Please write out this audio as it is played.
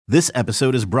This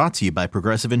episode is brought to you by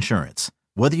Progressive Insurance.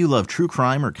 Whether you love true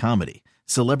crime or comedy,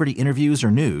 celebrity interviews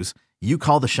or news, you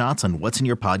call the shots on what's in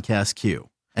your podcast queue.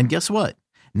 And guess what?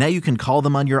 Now you can call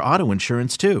them on your auto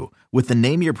insurance too with the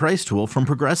Name Your Price tool from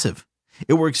Progressive.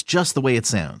 It works just the way it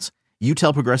sounds. You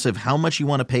tell Progressive how much you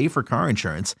want to pay for car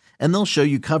insurance, and they'll show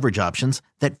you coverage options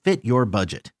that fit your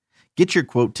budget. Get your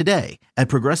quote today at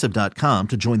Progressive.com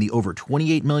to join the over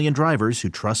 28 million drivers who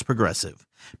trust Progressive.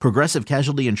 Progressive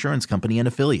Casualty Insurance Company and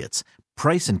Affiliates.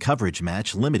 Price and coverage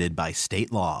match limited by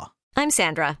state law. I'm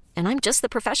Sandra, and I'm just the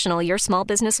professional your small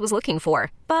business was looking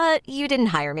for. But you didn't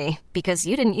hire me because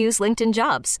you didn't use LinkedIn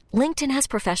Jobs. LinkedIn has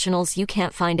professionals you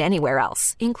can't find anywhere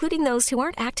else, including those who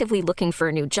aren't actively looking for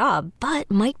a new job, but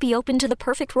might be open to the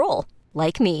perfect role,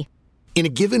 like me. In a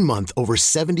given month, over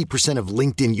 70% of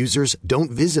LinkedIn users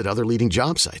don't visit other leading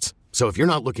job sites. So if you're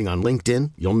not looking on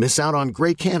LinkedIn, you'll miss out on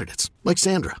great candidates like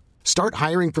Sandra. Start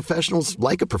hiring professionals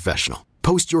like a professional.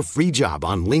 Post your free job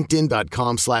on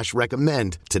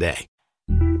linkedin.com/recommend today.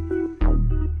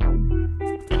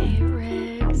 Hey,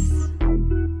 Riggs.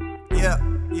 Yeah.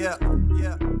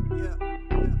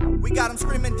 We got him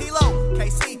screaming D-Lo,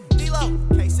 KC, D-Lo,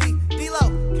 KC, D-Lo,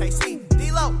 KC,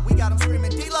 D-Lo. We got him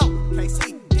screaming D-Lo,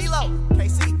 KC, D-Lo,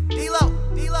 KC, D-Lo,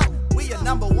 D-Lo. We your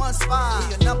number one spot. We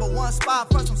your number one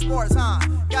spot for some sports, huh?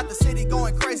 Got the city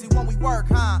going crazy when we work,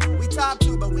 huh? We top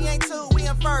two, but we ain't two, we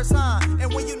in first, huh?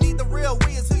 And when you need the real,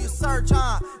 we is who you search,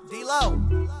 huh? D-Lo,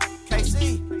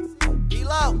 KC,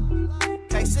 D-Lo,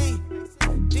 KC,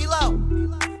 D-Lo,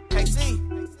 KC,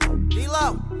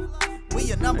 D-Lo. We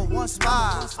your number one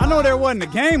spot. I know there wasn't a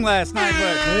game last night,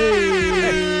 but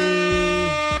hey,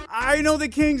 I know the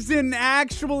Kings didn't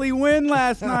actually win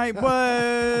last night,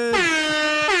 but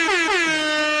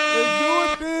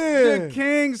the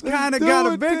Kings kind of got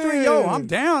a victory. Yo, I'm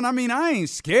down. I mean, I ain't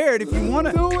scared. If you want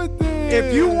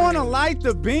to light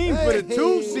the beam for the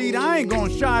 2 seed, I ain't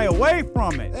gonna shy away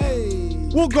from it.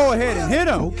 We'll go ahead and hit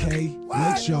them. Okay,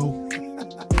 let's show.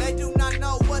 They do not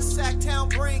know what Sacktown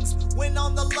brings. When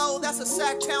on the low, that's a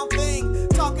Sacktown thing.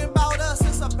 Talking about us,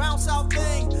 it's a bounce out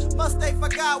thing. Must they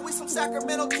forgot we some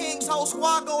Sacramento Kings. Whole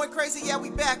squad going crazy, yeah,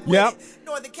 we back with it.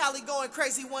 Northern Cali going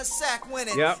crazy, one sack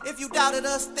winning. If you doubted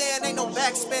us then, ain't no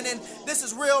back spinning. This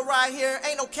is real right here,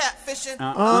 ain't no catfishing.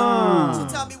 So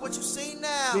tell me what you see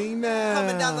now.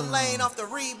 Coming down the lane off the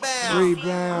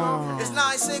rebound. It's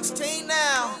 9-16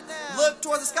 now. Look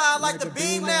towards the sky like the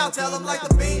beam now. Tell them like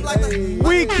the beam, like the...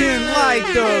 We can light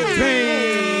the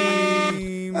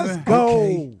beam. Let's go.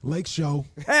 Okay, Lake Show.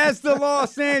 As the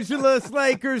Los Angeles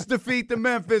Lakers defeat the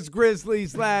Memphis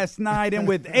Grizzlies last night, and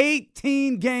with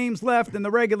 18 games left in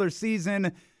the regular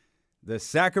season, the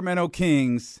Sacramento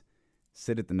Kings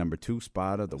sit at the number 2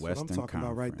 spot of the Western Conference. What I'm talking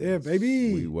about right there,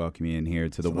 baby. We welcome you in here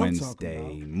to the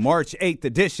Wednesday, March 8th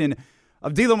edition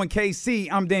of D-Lo and KC.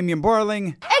 I'm Damian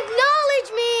Barling.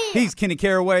 Acknowledge me! He's Kenny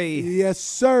Caraway. Yes,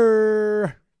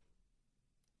 sir.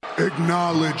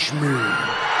 Acknowledge me.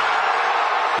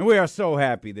 And we are so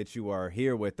happy that you are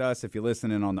here with us. If you're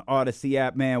listening on the Odyssey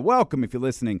app, man, welcome. If you're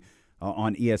listening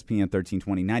on ESPN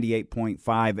 1320, 98.5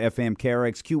 FM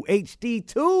KRXQ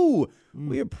HD2,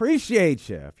 we appreciate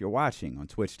you. If you're watching on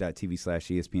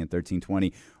twitch.tv/ESPN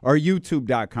 1320 or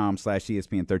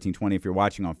youtube.com/ESPN 1320, if you're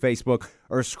watching on Facebook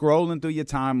or scrolling through your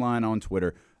timeline on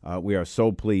Twitter, we are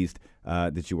so pleased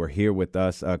that you are here with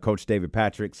us. Coach David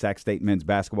Patrick, Sac State men's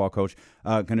basketball coach,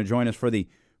 going to join us for the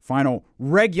final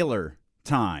regular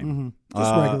time.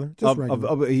 Just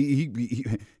regular.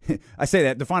 I say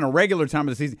that, the final regular time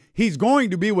of the season. He's going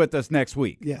to be with us next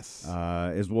week. Yes.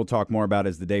 As we'll talk more about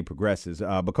as the day progresses.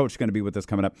 But Coach is going to be with us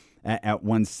coming up at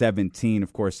 1:17.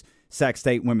 Of course, Sac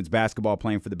State women's basketball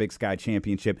playing for the Big Sky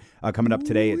Championship coming up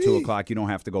today at 2 o'clock. You don't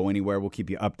have to go anywhere. We'll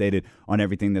keep you updated on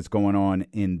everything that's going on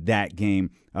in that game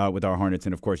with our Hornets.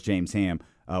 And, of course, James Ham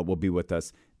will be with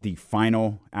us the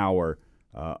final hour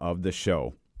of the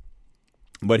show.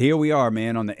 But here we are,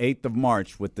 man, on the 8th of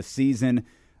March with the season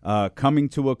coming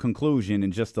to a conclusion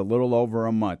in just a little over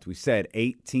a month. We said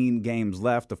 18 games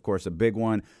left, of course, a big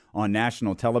one on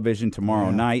national television tomorrow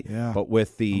night. Yeah. But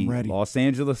with the Los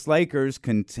Angeles Lakers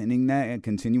continuing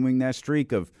that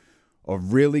streak of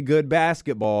really good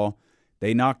basketball,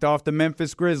 they knocked off the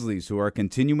Memphis Grizzlies, who are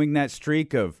continuing that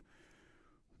streak of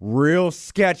real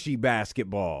sketchy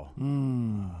basketball.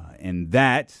 And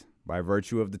that, by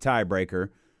virtue of the tiebreaker,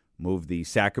 moved the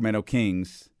Sacramento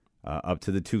Kings up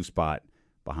to the 2 spot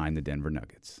behind the Denver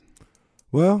Nuggets.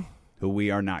 Well, who we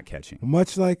are not catching.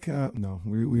 Much like no,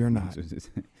 we are not.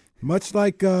 much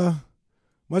like I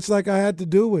had to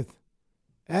do with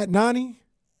at Nani.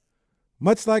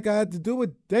 Much like I had to do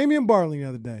with Damian Barling the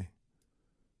other day.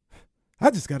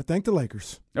 I just got to thank the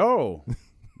Lakers. Oh,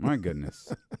 my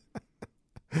goodness.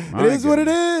 It is what it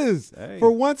is. Hey.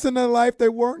 For once in their life, they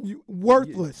weren't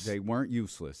worthless. They weren't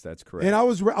useless. That's correct. And I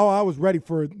was ready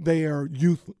for their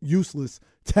useless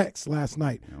text last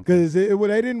night because it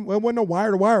wasn't a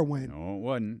wire-to-wire win. No, it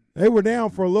wasn't. They were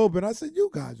down for a little bit. I said, you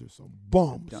guys are some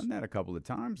bums. Done that a couple of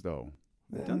times, though.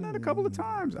 Done that a couple of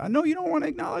times. I know you don't want to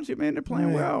acknowledge it, man. They're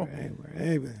playing well.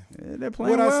 They're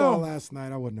playing well. What I saw last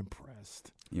night, I wasn't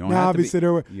impressed. You don't now, have obviously,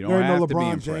 to be, there ain't no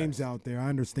LeBron James out there. I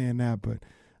understand that, but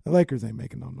the Lakers ain't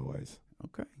making no noise.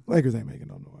 Okay. Lakers ain't making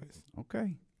no noise.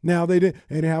 Okay. Now, they didn't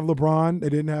have LeBron. They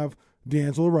didn't have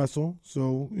D'Angelo Russell.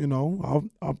 So,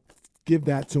 I'll give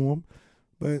that to them.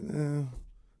 But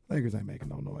Lakers ain't making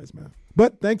no noise, man.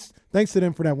 But thanks to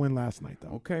them for that win last night,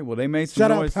 though. Okay, well, they made some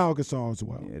Shout noise. out Pau Gasol as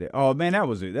well. Yeah, oh, man, that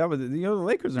was it. The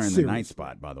Lakers are in the ninth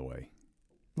spot, by the way.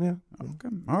 Yeah. Okay.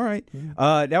 All right.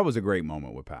 Yeah. That was a great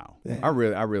moment with Powell. Yeah. I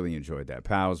really enjoyed that.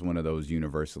 Powell's one of those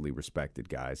universally respected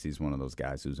guys. He's one of those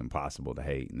guys who's impossible to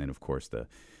hate. And then, of course, the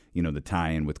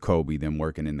tie-in with Kobe, them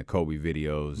working in the Kobe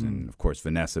videos, and of course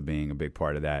Vanessa being a big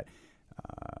part of that.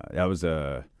 That was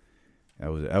a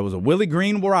Willie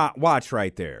Green watch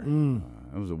right there.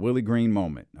 It was a Willie Green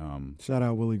moment. Shout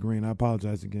out Willie Green. I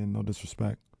apologize again. No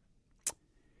disrespect.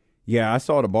 Yeah, I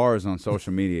saw the bars on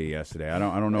social media yesterday. I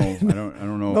don't know. I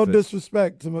don't know. No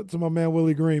disrespect to my man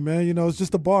Willie Green, man. It's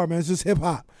just a bar, man. It's just hip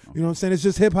hop. You know what I'm saying? It's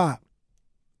just hip hop.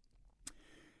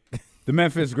 The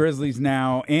Memphis Grizzlies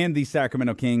now and the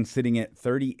Sacramento Kings sitting at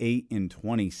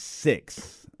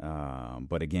 38-26.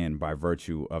 But again, by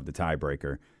virtue of the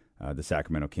tiebreaker, the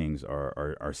Sacramento Kings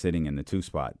are sitting in the 2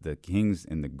 spot. The Kings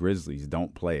and the Grizzlies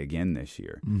don't play again this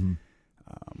year. Mm-hmm.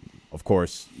 Of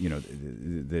course,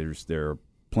 there are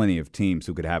plenty of teams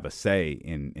who could have a say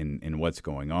in what's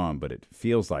going on, but it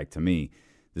feels like to me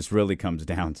this really comes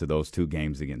down to those 2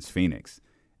 games against Phoenix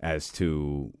as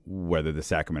to whether the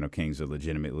Sacramento Kings are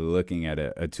legitimately looking at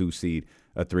a 2 seed,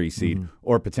 a 3 seed,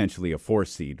 or potentially a 4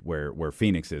 seed where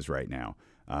Phoenix is right now.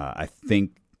 I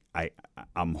think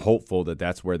I'm hopeful that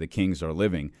that's where the Kings are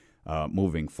living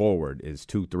moving forward is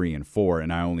 2, 3, and 4,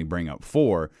 and I only bring up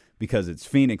 4 because it's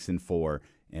Phoenix in 4,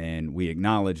 and we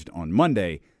acknowledged on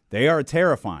Monday they are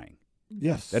terrifying.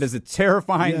 Yes. That is a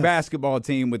terrifying basketball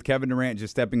team with Kevin Durant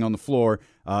just stepping on the floor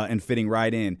and fitting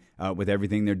right in with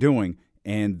everything they're doing.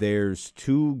 And there's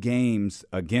 2 games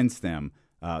against them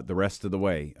the rest of the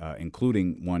way,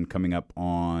 including one coming up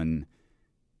on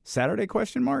Saturday, ?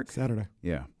 Saturday.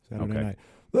 Yeah. Saturday night.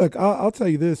 Look, I'll tell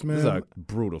you this, man. This is a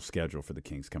brutal schedule for the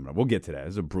Kings coming up. We'll get to that.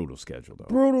 It's a brutal schedule, though.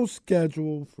 Brutal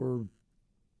schedule for,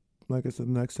 like I said,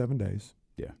 the next 7 days.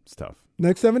 Yeah, it's tough.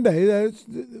 Next 7 days.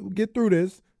 Get through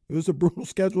this. It was a brutal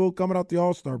schedule coming out the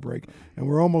All-Star break, and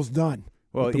we're almost done.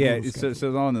 Well, yeah,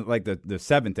 so on the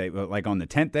 7th day, like on the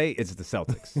 10th day, it's the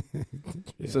Celtics.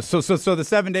 Yeah. So the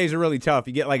 7 days are really tough.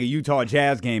 You get like a Utah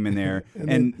Jazz game in there,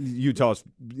 and Utah's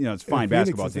it's fine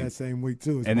basketball team. That same week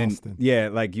too. And Boston.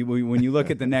 Then when you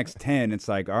look at the next 10, it's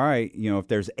like, all right, if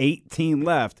there's 18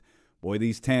 left, boy,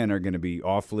 these 10 are going to be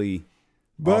awfully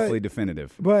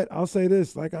definitive. But I'll say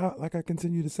this, like I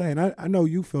continue to say, and I know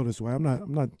you feel this way. I'm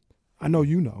not. I know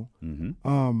you know.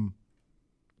 Mm-hmm.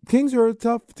 Kings are a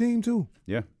tough team too.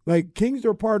 Yeah. Like Kings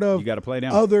are part of you gotta play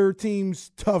down. Other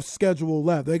teams' tough schedule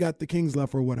left. They got the Kings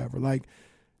left or whatever. Like,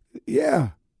 yeah,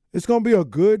 it's gonna be a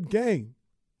good game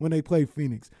when they play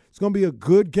Phoenix. It's gonna be a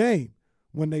good game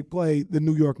when they play the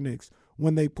New York Knicks,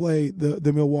 when they play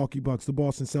the Milwaukee Bucks, the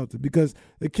Boston Celtics, because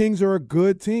the Kings are a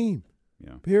good team.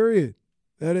 Yeah. Period.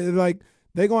 That is like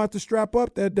they're gonna have to strap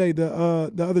up that day. The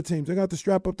other teams, they're gonna have to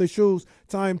strap up their shoes,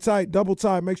 tie them tight, double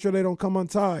tie, make sure they don't come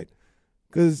untied.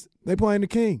 Because they playing the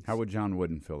Kings. How would John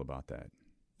Wooden feel about that?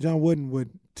 John Wooden would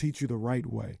teach you the right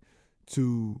way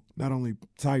to not only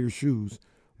tie your shoes,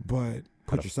 but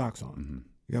put your socks on. Mm-hmm.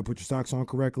 You got to put your socks on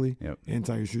correctly and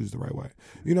tie your shoes the right way.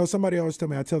 Somebody always tell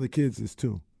me, I tell the kids this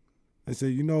too. I say,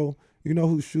 you know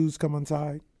whose shoes come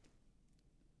untied?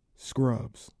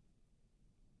 Scrubs.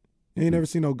 You ain't never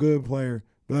seen no good player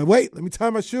be like, wait, let me tie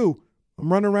my shoe. I'm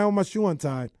running around with my shoe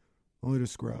untied. Only the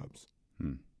scrubs.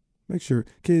 Make sure,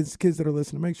 kids that are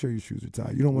listening, make sure your shoes are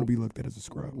tied. You don't want to be looked at as a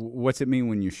scrub. What's it mean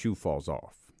when your shoe falls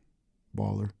off?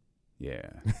 Baller. Yeah.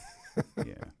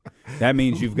 Yeah. That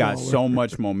means you've got so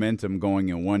much momentum going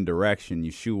in one direction,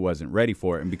 your shoe wasn't ready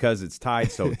for it. And because it's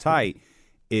tied so tight,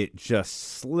 it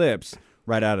just slips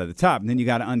right out of the top. And then you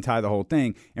got to untie the whole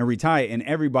thing and retie it. And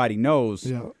everybody knows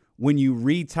when you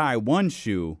retie one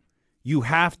shoe, you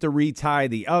have to retie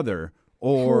the other.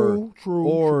 Or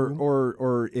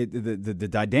the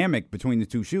dynamic between the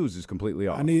 2 shoes is completely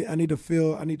off. I need to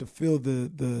feel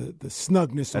the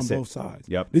snugness on both sides.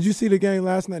 Yep. Did you see the game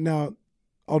last night? Now,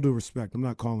 all due respect, I'm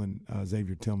not calling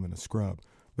Xavier Tillman a scrub,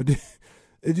 but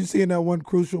Did you see in that one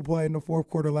crucial play in the fourth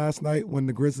quarter last night when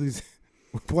the Grizzlies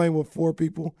were playing with 4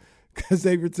 people because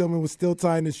Xavier Tillman was still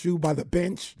tying his shoe by the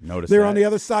bench? They're on the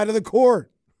other side of the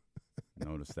court.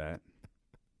 Notice that.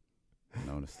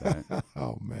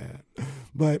 Oh, man.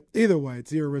 But either way,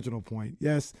 to your original point,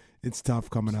 yes, it's tough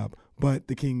coming up, but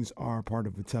the Kings are part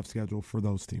of a tough schedule for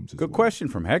those teams as Good well. question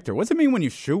from Hector. What's it mean when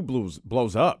your shoe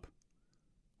blows up?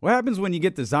 What happens when you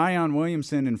get the Zion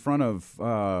Williamson in front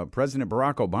of President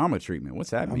Barack Obama treatment?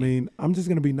 What's that mean? I mean, I'm just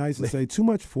going to be nice and say too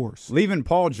much force. Leaving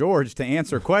Paul George to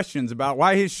answer questions about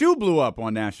why his shoe blew up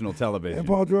on national television. And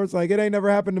Paul George's like, it ain't never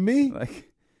happened to me.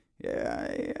 Like,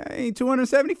 yeah, I ain't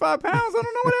 275 pounds. I don't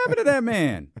know what happened to that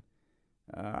man.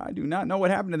 I do not know what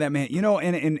happened to that man. You know,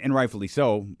 and rightfully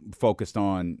so, focused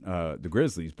on the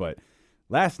Grizzlies. But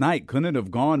last night couldn't have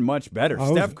gone much better.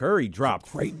 Steph Curry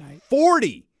dropped great night.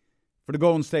 40 for the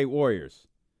Golden State Warriors.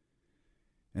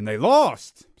 And they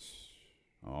lost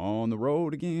on the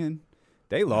road again.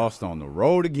 They lost on the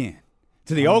road again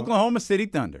to the Oklahoma City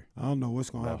Thunder. I don't know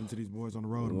what's going to happen to these boys on the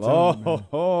road.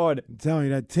 Lord. I'm telling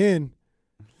you, that 10,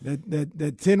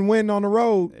 that 10 win on the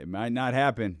road. It might not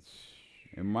happen.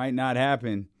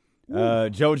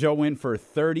 JoJo went for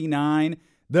 39.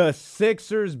 The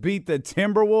Sixers beat the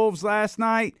Timberwolves last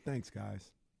night. Thanks,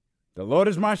 guys. The Lord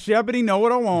is my shepherd. He know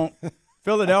what I want.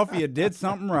 Philadelphia did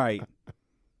something right.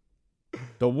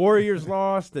 The Warriors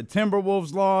lost. The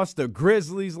Timberwolves lost. The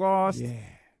Grizzlies lost. Yeah.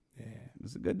 It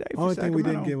was a good day for Only Sacramento. thing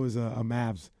we didn't get was a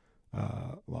Mavs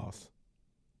loss.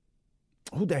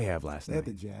 Who'd they have last They night?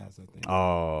 had the Jazz, I think.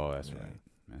 Oh, that's right.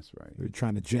 That's right. They were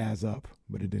trying to jazz up,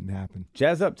 but it didn't happen.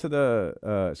 Dallas up to the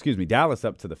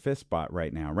 5th spot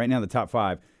right now. Right now, the top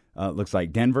 5 looks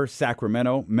like Denver,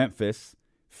 Sacramento, Memphis,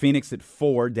 Phoenix at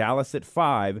 4, Dallas at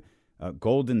 5,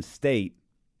 Golden State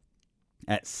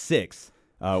at 6,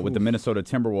 with the Minnesota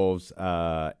Timberwolves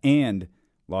and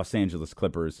Los Angeles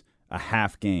Clippers a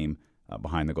half game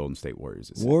behind the Golden State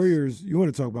Warriors at 6. Warriors, you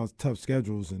want to talk about tough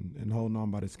schedules and holding on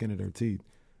by the skin of their teeth.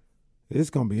 It's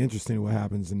going to be interesting what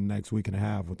happens in the next week and a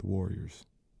half with the Warriors.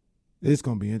 It's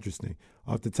going to be interesting.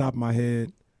 Off the top of my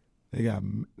head, they got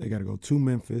to go to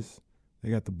Memphis. They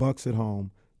got the Bucks at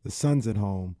home, the Suns at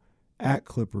home, at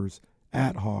Clippers,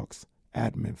 at Hawks,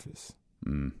 at Memphis.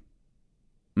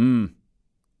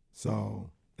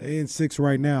 So they in 6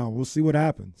 right now. We'll see what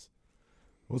happens.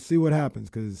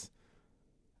 Because,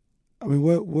 I mean,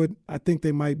 what I think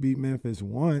they might beat Memphis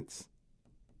once.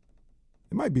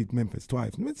 It might beat Memphis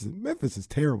twice. Memphis is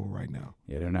terrible right now.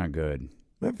 Yeah, they're not good.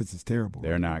 Memphis is terrible.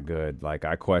 They're not good. Like,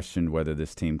 I questioned whether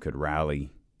this team could rally,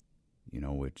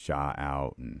 with Ja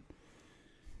out and,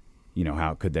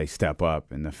 how could they step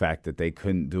up. And the fact that they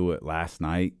couldn't do it last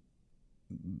night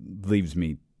leaves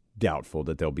me doubtful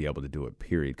that they'll be able to do it,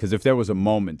 period. Because if there was a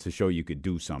moment to show you could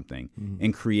do something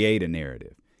and create a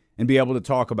narrative and be able to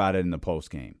talk about it in the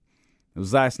postgame, it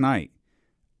was last night.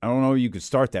 I don't know if you could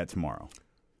start that tomorrow.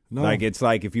 No. Like, it's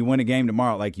like if you win a game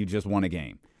tomorrow, like you just won a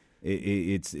game.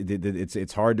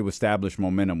 It's hard to establish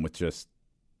momentum with just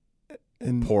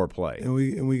poor play. And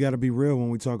we got to be real when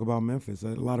we talk about Memphis. A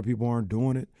lot of people aren't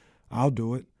doing it. I'll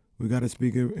do it. We got to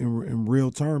speak in real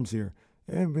terms here.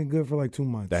 They haven't been good for like 2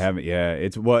 months. They haven't. Yeah,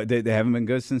 it's what they haven't been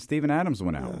good since Steven Adams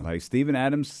went out. Yeah. Like, Steven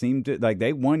Adams seemed to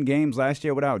they won games last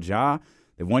year without Ja.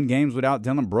 They've won games without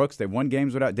Dillon Brooks.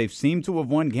 They've seemed to have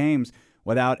won games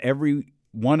without every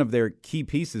one of their key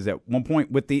pieces at one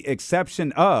point, with the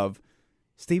exception of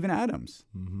Steven Adams.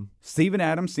 Mm-hmm. Steven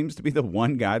Adams seems to be the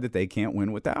one guy that they can't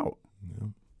win without.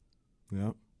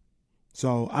 Yeah.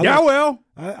 So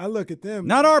I look at them.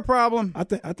 Not our problem. I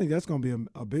think that's going to be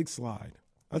a big slide.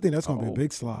 I think that's going to be a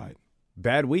big slide.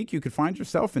 Bad week, you could find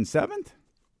yourself in 7th.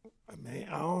 Man,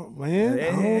 I don't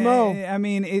know. I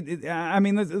mean,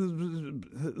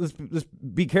 let's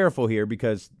be careful here,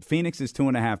 because Phoenix is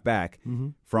 2.5 back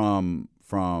from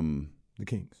the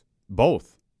Kings.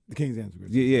 Both the Kings and the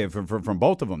Grizzlies. Yeah, from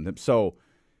both of them. So,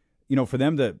 for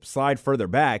them to slide further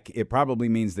back, it probably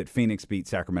means that Phoenix beat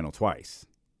Sacramento twice.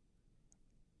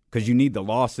 Because you need the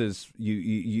losses,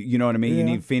 you know what I mean. Yeah. You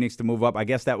need Phenix to move up. I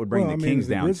guess that would bring the Kings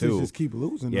down Grizzlies too. Just keep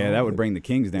losing. Yeah, that would bring the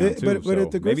Kings down too. But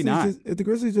if the Grizzlies maybe not. If the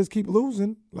Grizzlies just keep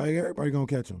losing, like, everybody gonna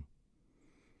catch them.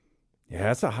 Yeah,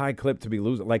 that's a high clip to be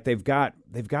losing. Like, they've got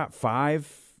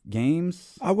 5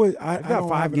 games. I've got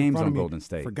 5 games on Golden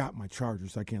State. I forgot my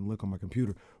Chargers. I can't look on my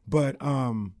computer. But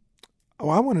I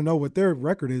want to know what their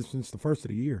record is since the first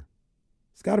of the year.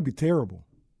 It's got to be terrible.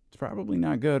 It's probably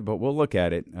not good, but we'll look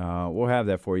at it. We'll have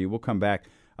that for you. We'll come back.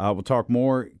 We'll talk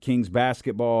more Kings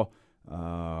basketball.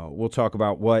 We'll talk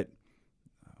about what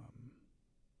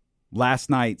last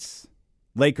night's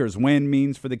Lakers win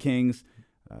means for the Kings,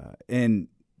 and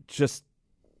just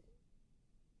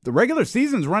the regular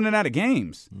season's running out of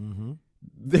games. Mm-hmm.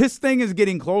 This thing is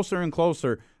getting closer and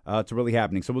closer to really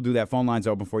happening. So we'll do that. Phone lines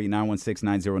open for you,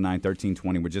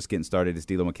 916-909-1320. We're just getting started. It's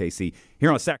D'Lo and KC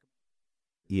here on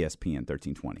ESPN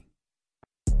 1320.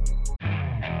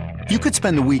 You could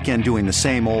spend the weekend doing the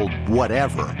same old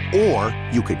whatever, or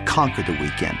you could conquer the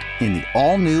weekend in the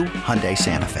all-new Hyundai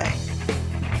Santa Fe.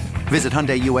 Visit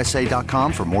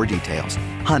HyundaiUSA.com for more details.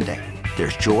 Hyundai,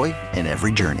 there's joy in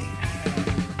every journey.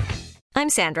 I'm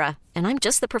Sandra, and I'm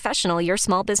just the professional your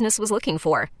small business was looking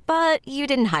for. But you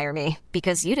didn't hire me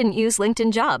because you didn't use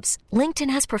LinkedIn Jobs.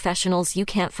 LinkedIn has professionals you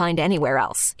can't find anywhere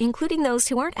else, including those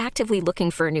who aren't actively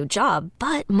looking for a new job,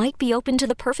 but might be open to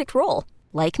the perfect role,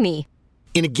 like me.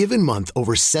 In a given month,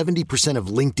 over 70% of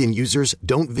LinkedIn users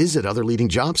don't visit other leading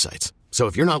job sites. So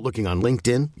if you're not looking on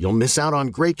LinkedIn, you'll miss out on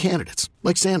great candidates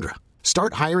like Sandra.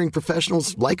 Start hiring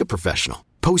professionals like a professional.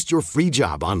 Post your free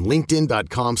job on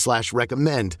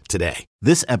linkedin.com/recommend today.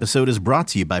 This episode is brought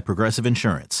to you by Progressive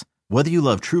Insurance. Whether you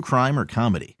love true crime or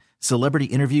comedy, celebrity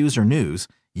interviews or news,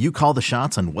 you call the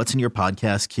shots on what's in your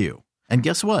podcast queue. And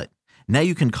guess what? Now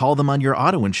you can call them on your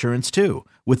auto insurance too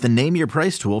with the Name Your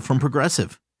Price tool from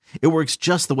Progressive. It works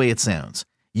just the way it sounds.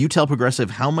 You tell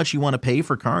Progressive how much you want to pay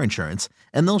for car insurance,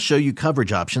 and they'll show you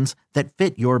coverage options that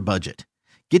fit your budget.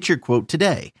 Get your quote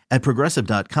today at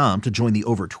Progressive.com to join the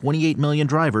over 28 million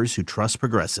drivers who trust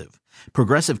Progressive.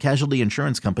 Progressive Casualty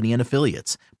Insurance Company and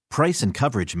Affiliates. Price and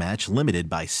coverage match limited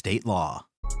by state law.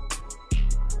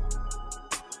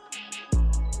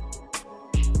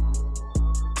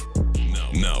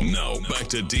 No. Back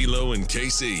to D'Lo and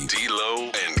KC. D'Lo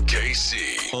and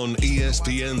KC on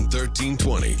ESPN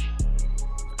 1320. You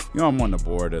know, I'm on the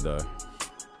board of the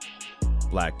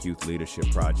Black Youth Leadership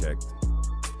Project.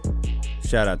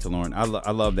 Shout out to Lauren. I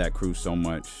love that crew so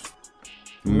much.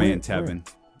 Man, Tevin,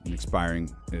 an aspiring.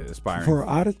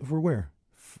 For where?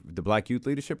 The Black Youth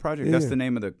Leadership Project. Yeah. That's the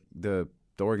name of the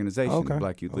organization. Okay. The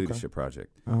Black Youth Leadership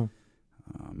Project. Uh-huh.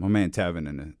 My man Tevin,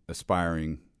 an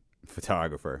aspiring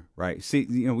photographer, right?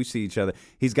 We see each other.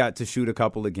 He's got to shoot a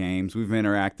couple of games. We've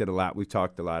interacted a lot. We've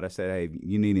talked a lot. I said, hey,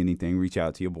 you need anything, reach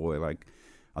out to your boy. Like,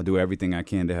 I'll do everything I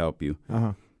can to help you.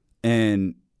 Uh-huh.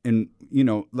 And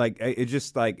like, it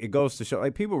just, like, it goes to show,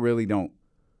 like, people really don't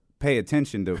pay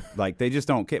attention to, like, they just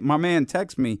don't care. My man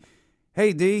texts me,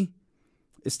 hey, D,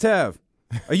 it's Tev.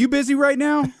 Are you busy right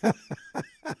now?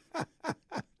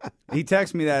 He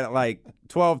texts me that at, like,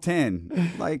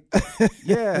 12:10. Like,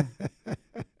 yeah.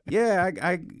 Yeah,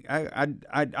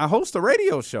 I host a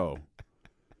radio show.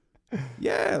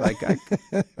 Yeah, like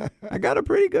I got a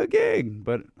pretty good gig,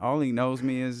 but all he knows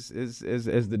me is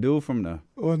the dude from the.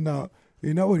 Well, no,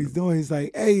 you know what he's doing? He's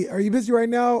like, "Hey, are you busy right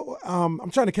now? I'm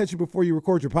trying to catch you before you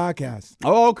record your podcast."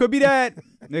 Oh, it could be that.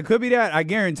 It could be that. I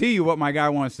guarantee you what my guy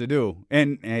wants to do.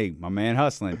 And hey, my man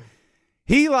hustling.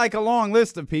 He, like a long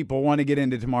list of people, want to get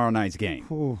into tomorrow night's game.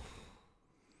 Ooh.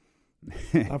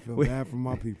 I feel bad for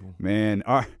my people. Man,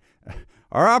 our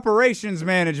operations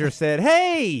manager said,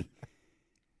 hey,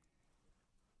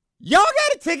 y'all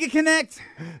got a Ticket Connect?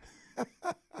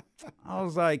 I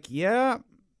was like, yeah,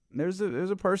 there's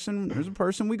a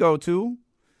person we go to.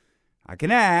 I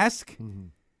can ask. Mm-hmm.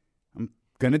 I'm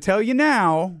going to tell you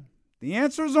now. The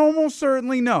answer is almost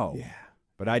certainly no. Yeah.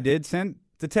 But I did send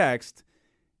the text,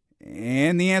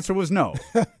 and the answer was no.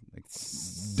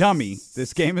 Dummy,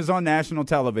 this game is on national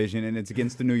television, and it's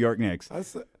against the New York Knicks.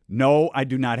 No, I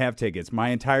do not have tickets. My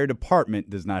entire department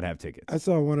does not have tickets. I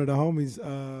saw one of the homies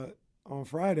on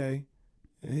Friday,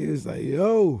 and he was like,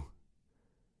 yo,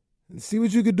 see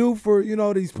what you could do for,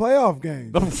 these playoff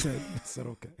games. I said,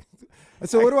 okay. I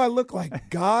said, what do I look like,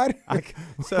 God? What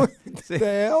the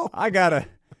hell? I gotta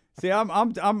see.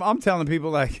 I'm telling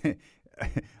people, like,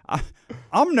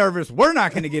 I'm nervous. We're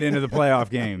not going to get into the playoff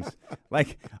games.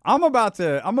 Like, I'm about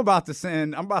to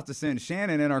send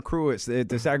Shannon and our crew at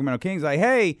the Sacramento Kings. Like,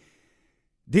 hey,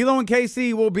 D'Lo and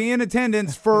KC will be in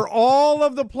attendance for all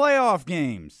of the playoff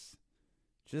games.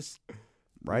 Just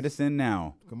write us in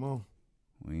now. Come on,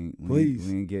 please.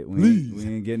 We ain't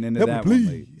getting into that one.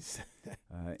 Please.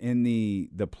 In the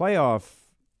playoff,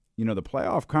 the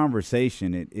playoff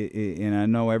conversation. And I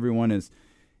know everyone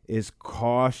is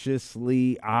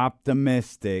cautiously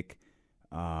optimistic,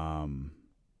 but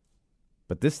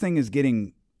this thing is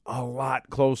getting a lot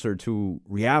closer to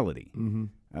reality.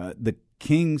 Mm-hmm. The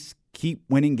Kings keep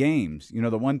winning games.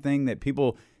 The one thing that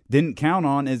people didn't count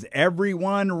on is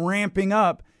everyone ramping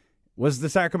up. Was the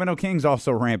Sacramento Kings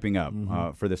also ramping up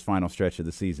for this final stretch of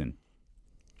the season?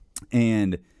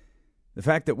 And the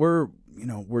fact that we're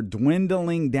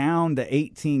dwindling down to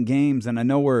 18 games, and I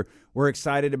know we're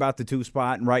excited about the 2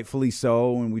 spot, and rightfully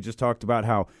so. And we just talked about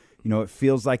how it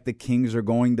feels like the Kings are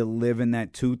going to live in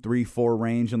that 2, 3, 4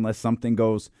 range unless something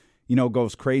goes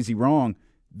crazy wrong.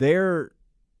 They're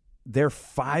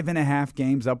 5.5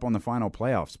 games up on the final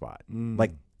playoff spot,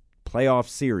 like playoff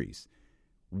series.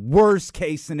 Worst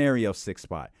case scenario, 6th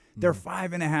spot. They're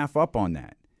 5.5 up on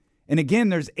that. And again,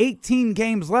 there's 18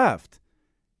 games left.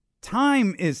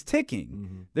 Time is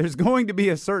ticking. There's going to be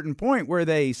a certain point where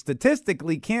they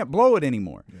statistically can't blow it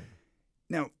anymore. Yeah.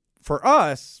 Now, for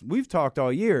us, we've talked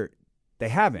all year, they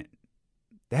haven't.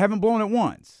 They haven't blown it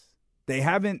once. They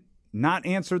haven't not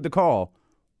answered the call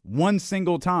one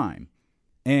single time.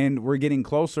 And we're getting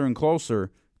closer and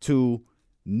closer to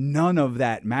none of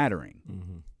that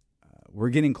mattering. We're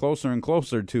getting closer and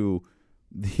closer to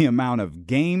the amount of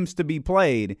games to be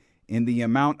played, and the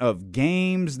amount of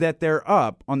games that they're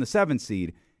up on the 7th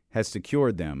seed has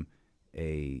secured them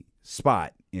a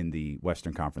spot in the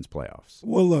Western Conference playoffs.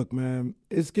 Well, look, man,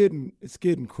 it's getting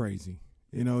crazy.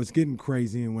 It's getting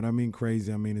crazy, and when I mean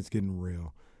crazy, I mean it's getting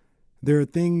real. There are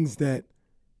things that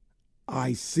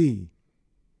I see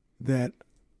that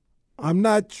I'm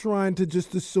not trying to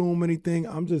just assume anything.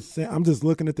 I'm just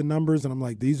looking at the numbers, and I'm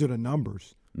like, these are the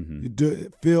numbers.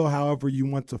 You feel however you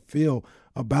want to feel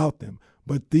about them,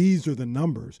 but these are the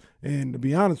numbers. And to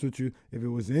be honest with you, if it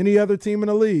was any other team in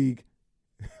the league,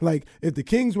 like if the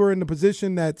Kings were in the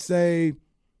position that, say,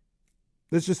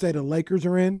 let's just say the Lakers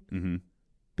are in,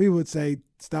 people would say,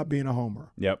 stop being a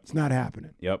homer. Yep. It's not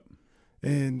happening. Yep.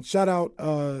 And shout out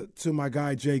to my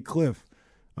guy, Jay Cliff.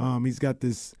 He's got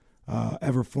this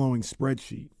ever-flowing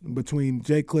spreadsheet between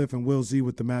Jay Cliff and Will Z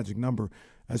with the magic number.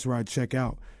 That's where I check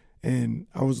out. And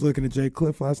I was looking at Jay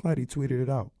Cliff last night. He tweeted it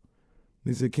out.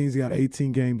 He said Kings got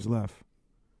 18 games left.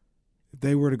 If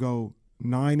they were to go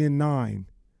 9-9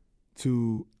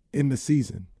 to end the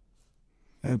season,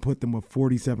 and put them with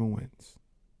 47 wins.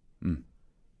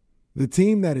 The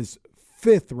team that is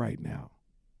 5th right now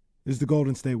is the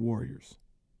Golden State Warriors.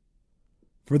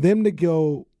 For them to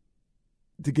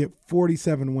get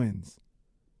 47 wins,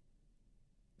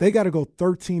 they got to go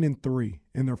 13-3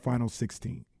 in their final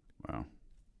 16. Wow.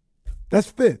 That's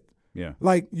 5th. Yeah.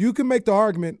 Like, you can make the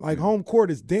argument, like, home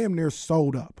court is damn near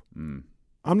sold up. I'm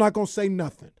not going to say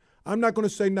nothing. I'm not going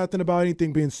to say nothing about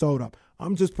anything being sold up.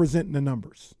 I'm just presenting the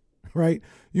numbers, right?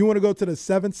 You want to go to the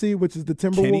 7th seed, which is the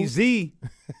Timberwolves? Kenny Z.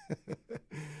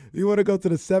 You want to go to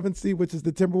the 7th seed, which is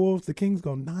the Timberwolves? The Kings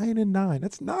go 9-9.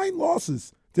 That's 9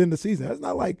 losses to end the season. That's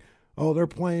not like, oh, they're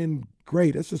playing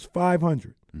great. That's just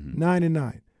 500.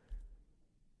 9-9.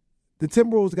 The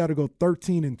Timberwolves got to go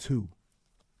 13-2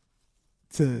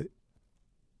 to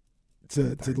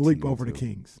leap over the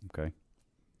Kings. Okay.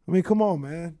 I mean, come on,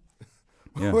 man.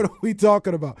 Yeah. What are we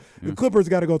talking about? The Clippers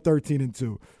got to go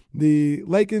 13-2. The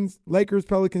Lakers,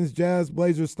 Pelicans, Jazz,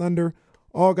 Blazers, Thunder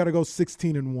all got to go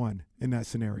 16-1 in that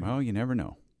scenario. Well, you never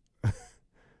know.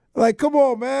 Like, come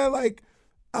on, man. Like,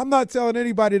 I'm not telling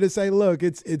anybody to say, look,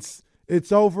 it's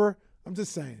over. I'm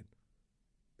just saying.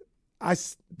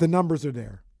 The numbers are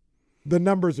there. The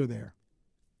numbers are there.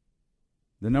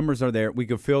 The numbers are there. We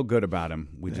could feel good about them.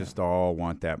 We just all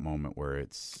want that moment where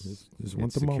it's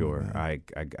secure. Moment,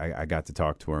 I got to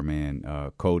talk to our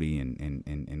man Cody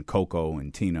and Coco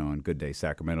and Tino and Good Day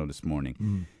Sacramento this morning,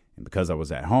 and because I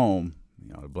was at home,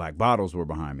 the black bottles were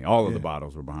behind me. All of the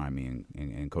bottles were behind me,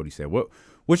 and Cody said,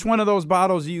 "Which one of those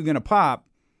bottles are you gonna pop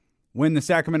when the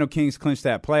Sacramento Kings clinch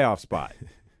that playoff spot?"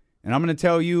 And I'm gonna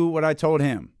tell you what I told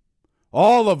him.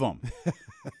 All of them.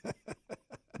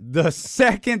 The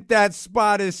second that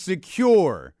spot is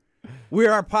secure, we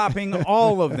are popping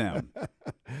all of them.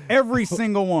 Every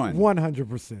single one.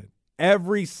 100%.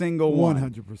 Every single one.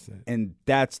 100%. And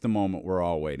that's the moment we're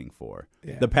all waiting for.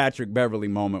 Yeah. The Patrick Beverly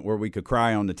moment where we could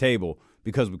cry on the table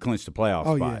because we clinched the playoff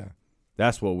spot. Yeah.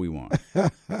 That's what we want.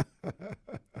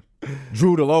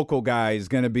 Drew, the local guy, is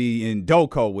going to be in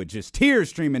Doko with just tears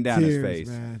streaming down his face.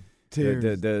 Man. Tears.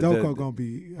 Doko going to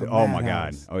be oh, my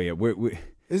God. Oh, yeah.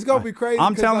 It's going to be crazy.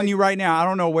 I'm telling you right now, I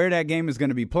don't know where that game is going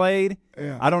to be played.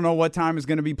 Yeah. I don't know what time it's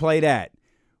going to be played at.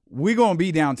 We're going to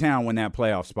be downtown when that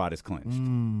playoff spot is clinched.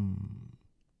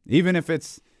 Even if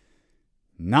it's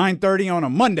 9:30 on a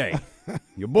Monday,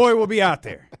 your boy will be out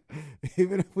there.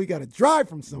 Even if we got to drive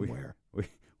from somewhere.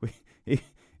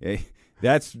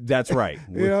 That's right.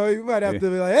 You might have to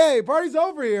be like, hey, party's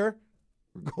over here.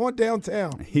 We're going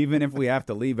downtown. Even if we have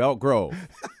to leave Elk Grove.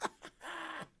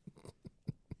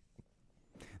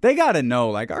 They got to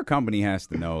know, like, our company has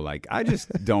to know, like, I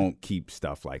just don't keep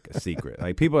stuff like a secret.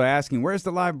 Like, people are asking, where's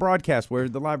the live broadcast?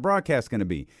 Where's the live broadcast going to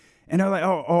be? And they're like,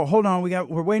 oh, hold on,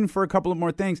 we're waiting for a couple of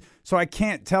more things. So I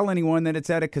can't tell anyone that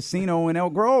it's at a casino in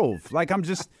Elk Grove. Like, I'm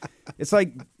just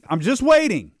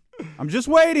waiting. I'm just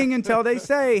waiting until they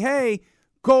say, hey,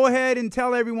 Go ahead and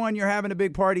tell everyone you're having a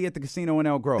big party at the casino in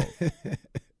Elk Grove.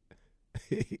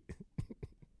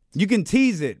 You can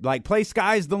tease it, like play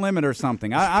Sky's the Limit or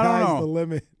something. I don't know. Sky's the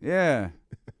limit. Yeah.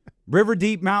 River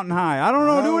Deep, Mountain High. I don't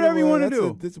know. Do whatever you want to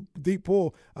do. It's a deep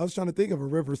pool. I was trying to think of a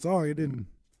river song. It didn't.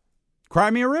 Cry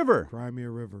Me a River. Cry Me a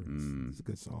River. It's a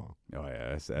good song. Oh, yeah.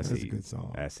 That's a good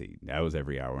song. That was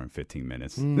every hour and 15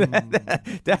 minutes.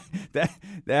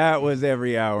 that was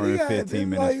every hour and 15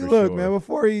 minutes for look, sure. man,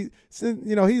 before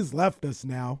he's left us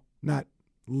now. Not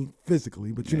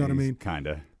physically, but you know what I mean? Kind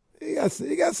of. He got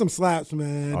some slaps,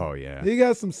 man. Oh, yeah. He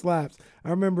got some slaps. I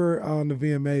remember on the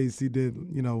VMAs, he did,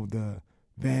 he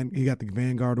got the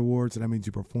Vanguard Awards, so that means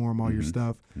you perform all your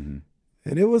stuff. Mm-hmm.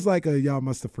 And it was like a y'all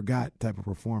must have forgot type of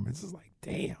performance. It's like,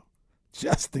 damn,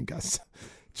 Justin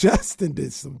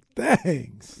did some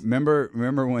things.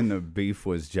 Remember when the beef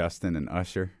was Justin and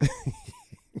Usher?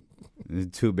 The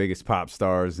two biggest pop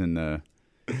stars in the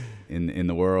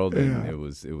world, and it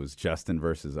was Justin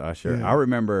versus Usher. Yeah. I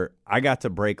remember I got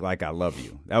to break Like I Love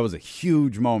You. That was a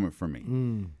huge moment for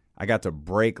me. I got to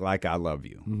break Like I Love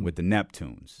You with the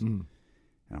Neptunes. And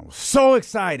I was so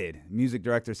excited. Music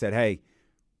director said, hey,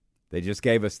 they just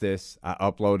gave us this. I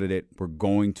uploaded it. We're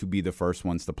going to be the first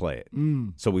ones to play it.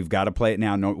 So we've got to play it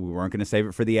now. No, we weren't going to save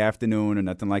it for the afternoon or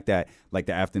nothing like that. Like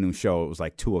the afternoon show, it was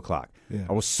like 2 o'clock. Yeah.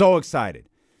 I was so excited.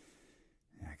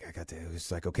 It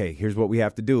was like, okay, here's what we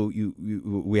have to do.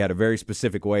 We had a very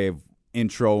specific way of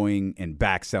introing and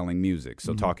backselling music.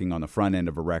 So talking on the front end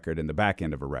of a record and the back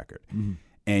end of a record.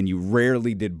 And you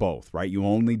rarely did both, right? You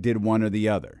only did one or the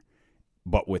other.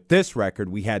 But with this record,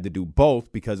 we had to do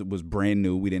both because it was brand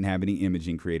new. We didn't have any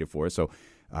imaging created for it. So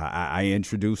I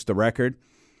introduced the record,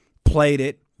 played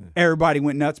it. Everybody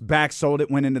went nuts, backsold it,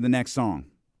 went into the next song.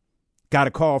 Got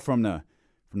a call from the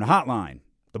hotline,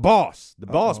 the boss.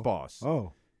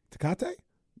 Oh, Tecate?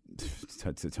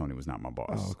 Tony was not my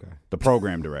boss. Oh, okay. The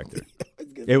program director.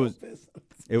 It was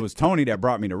Tony that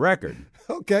brought me the record.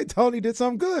 Okay, Tony did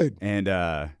something good.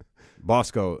 And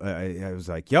Bosco, I was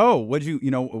like, "Yo, what'd you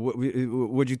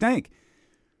think?"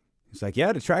 He's like,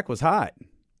 "Yeah, the track was hot.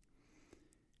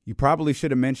 You probably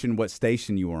should have mentioned what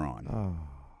station you were on." Oh,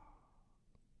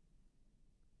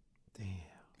 damn!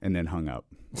 And then hung up.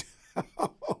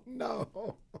 Oh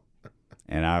no!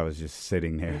 And I was just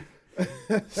sitting there,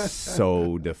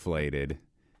 so deflated,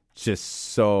 just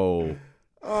so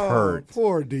hurt.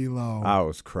 Poor D-Lo. I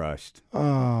was crushed.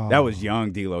 Oh, that was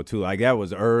young D-Lo too. Like that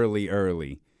was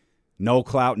early. No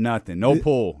clout, nothing. No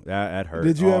pull. That hurt.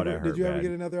 Did you ever get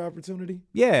another opportunity?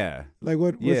 Yeah. Like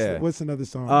what's another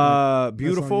song?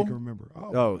 Beautiful. Song you can remember.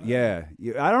 Oh yeah.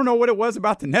 I don't know what it was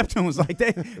about the Neptunes. Like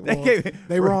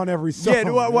they were on every song. Yeah.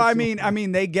 Well, I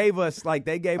mean, they gave us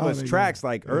tracks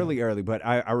like early. But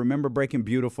I remember Breaking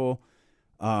Beautiful.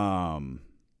 That's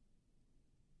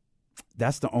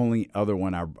the only other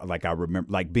one I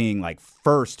remember like being like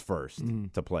first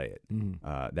to play it.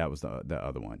 That was the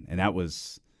other one, and that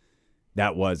was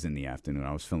in the afternoon.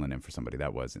 I was filling in for somebody.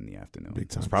 That was in the afternoon. Big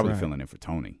time. I was probably track. filling in for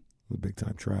Tony. It was a big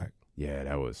time track. Yeah,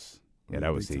 that was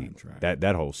the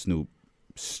that whole Snoop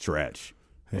stretch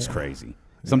was crazy.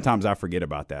 Sometimes I forget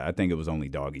about that. I think it was only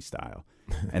Doggy Style,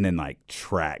 and then like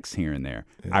tracks here and there.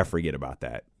 I forget about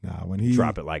that. Nah, when he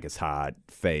Drop It Like It's Hot,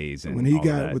 Phase, and when he all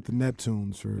got that. with the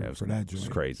Neptunes for that joint, it was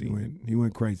crazy. He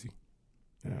went crazy.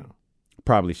 Yeah.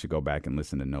 Probably should go back and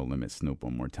listen to No Limit Snoop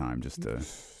one more time just to.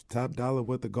 Top Dollar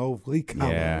with the gold fleek.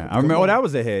 Yeah, I remember. Oh, that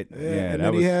was a hit. Yeah, and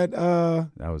then he had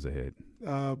that was a hit.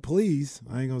 Please,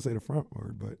 I ain't gonna say the front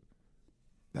word, but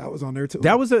that was on there too.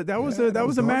 That was a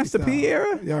Master P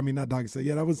era. Yeah, I mean not Doggy Style.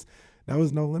 Yeah, that was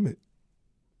No Limit.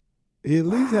 He at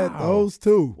least had those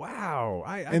two. Wow.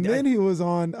 Then he was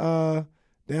on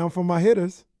Down for My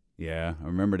Hitters. Yeah, I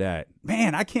remember that.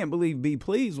 Man, I can't believe Be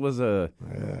Please was a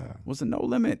No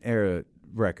Limit era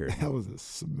record. That was a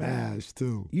smash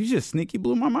too. You just sneaky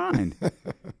blew my mind.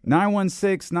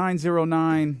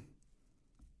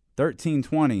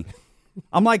 916-909-1320.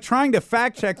 I'm like trying to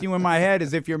fact check you in my head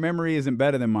as if your memory isn't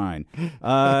better than mine.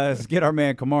 Let's get our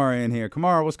man Kamara in here.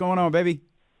 Kamara, what's going on, baby?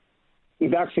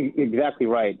 He's actually exactly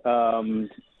right.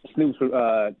 Snoop's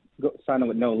signing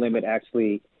with No Limit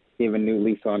actually gave a new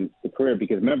lease on the career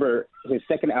because remember his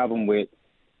second album with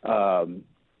The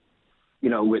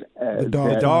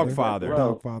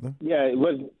Dogfather. Yeah, it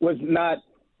was not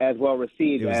as well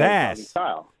received. It was as ass.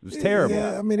 Style. It was terrible.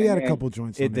 Yeah, I mean he had a couple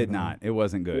joints. It did not. It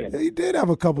wasn't good. Yeah, he did have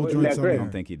a couple joints on there. I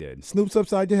don't think he did. Snoop's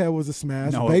Upside Your Head was a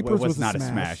smash. No, Vapors it was not a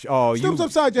smash. Oh, Snoop's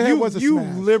Upside Your Head was a smash. You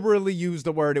liberally used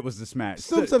the word. It was the smash.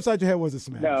 Snoop's Upside Your Head was a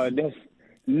smash. No,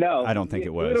 No, I don't think it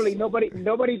was. Literally,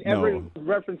 nobody's ever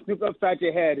referenced Snoop upside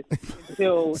your head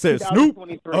until says Snoop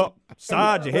 2023.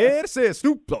 upside your head. It says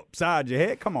Snoop upside your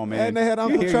head. Come on, man. And they had You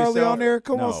Uncle hear Charlie yourself? on there.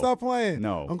 Come on, No. stop playing.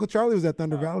 No. Uncle Charlie was at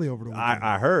Thunder Valley over the weekend.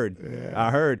 I heard. Yeah. I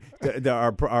heard.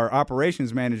 Our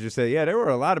operations manager said, yeah, there were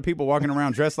a lot of people walking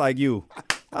around dressed like you.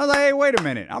 I was like, hey, wait a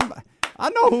minute. I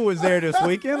know who was there this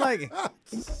weekend. Like,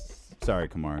 sorry,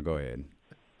 Kamara, go ahead.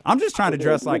 I'm just trying to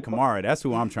dress like Kamara. That's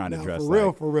who I'm trying to dress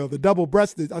like. For real. The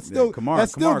double-breasted. I still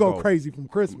Kamara go go. crazy from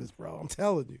Christmas, bro. I'm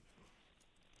telling you.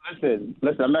 Listen.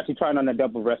 I'm actually trying on a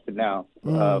double-breasted now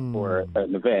for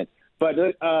an event. But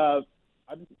I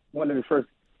just wanted to first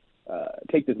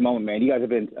take this moment, man. You guys have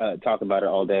been talking about it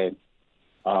all day.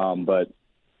 But,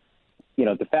 you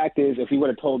know, the fact is, if you would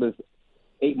have told us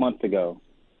 8 months ago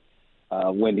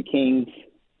when the Kings,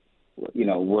 you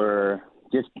know, were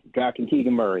just drafting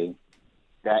Keegan Murray,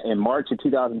 that in March of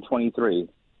 2023,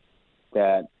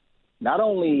 that not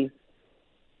only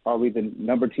are we the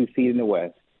number 2 seed in the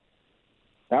West,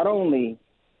 not only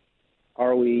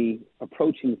are we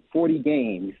approaching 40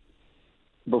 games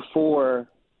before,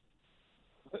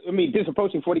 just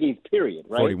approaching 40 games, period,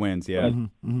 right? 40 wins, yeah.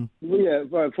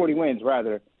 Yeah, 40 wins,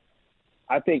 rather.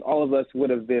 I think all of us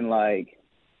would have been like,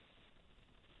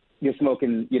 you're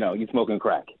smoking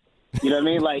crack. You know what I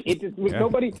mean? Like, it just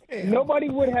nobody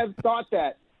would have thought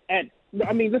that.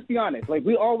 Let's be honest. Like,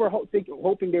 we all were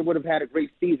hoping they would have had a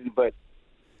great season, but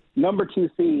number 2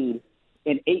 seed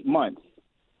in 8 months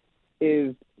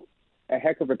is a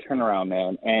heck of a turnaround,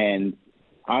 man. And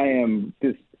I am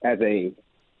just, as a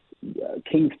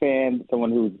Kings fan,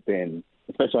 someone who's been,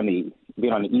 especially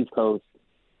being on the East Coast,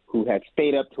 who has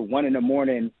stayed up to 1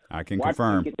 a.m. I can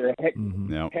confirm. Get their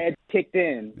head kicked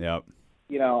in. Yep.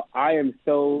 You know, I am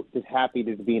so just happy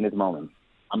to be in this moment.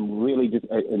 I'm really just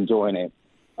enjoying it.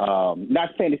 Not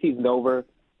saying the season's over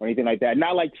or anything like that.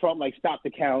 Not like Trump, like stop the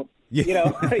count. Yeah. You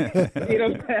know,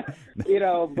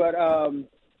 but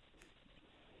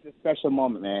it's a special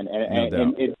moment, man.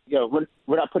 And it, you know,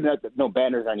 we're not putting up no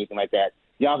banners or anything like that.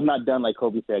 Job's not done, like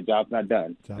Kobe said. Job's not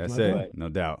done. That's it, done. no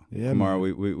doubt. Yeah,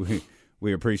 Kamara,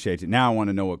 we appreciate you. Now I want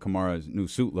to know what Kamara's new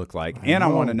suit looked like, and I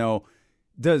want to know,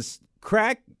 does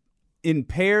crack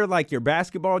impair like your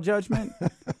basketball judgment?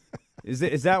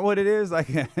 Is that what it is? Like,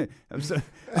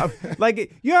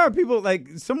 like you heard people, like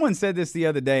someone said this the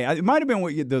other day. It might have been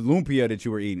the lumpia that you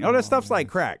were eating. Oh, that stuff's like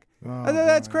crack.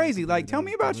 That's crazy. Like, tell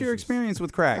me about your experience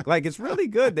with crack. Like, it's really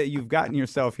good that you've gotten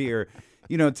yourself here,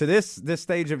 you know, to this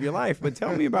stage of your life. But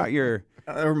tell me about your.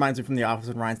 It reminds me from The Office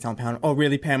when Ryan's telling Pam, "Oh,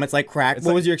 really, Pam? It's like crack."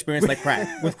 What was your experience like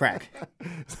with crack?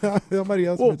 Somebody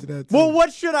else mentioned that too. Well,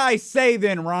 what should I say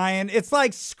then, Ryan? It's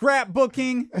like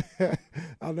scrapbooking.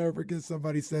 I'll never forget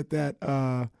somebody said that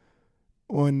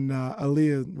when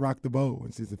Aaliyah rocked the boat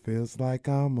when she said, "Feels like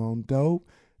I'm on dope."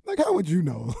 Like, how would you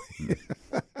know?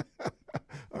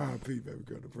 R.I.P. baby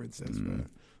girl, the princess, man.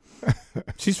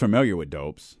 She's familiar with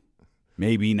dopes.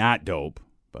 Maybe not dope,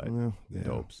 but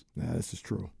dopes. Yeah, this is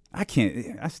true. I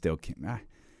still can't.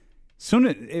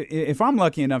 If I'm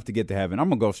lucky enough to get to heaven, I'm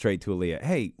going to go straight to Aaliyah.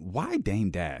 Hey, why Dame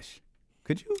Dash?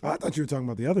 Could you? I thought you were talking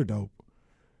about the other dope.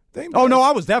 No,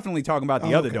 I was definitely talking about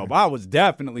the other dope. I was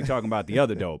definitely talking about the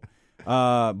other dope.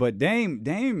 But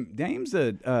Dame's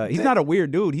he's not a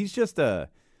weird dude. He's just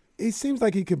he seems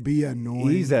like he could be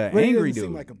annoying. He's an angry dude.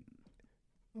 Seem like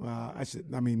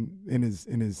in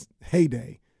his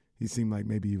heyday, he seemed like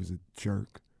maybe he was a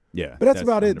jerk. Yeah, but that's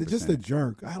about 100%. it. Just a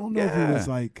jerk. I don't know if he was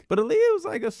like. But Aaliyah was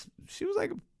like she was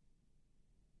like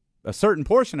a certain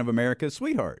portion of America's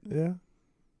sweetheart. Yeah.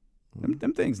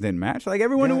 Them things didn't match. Like,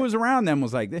 everyone who was around them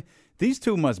was like, these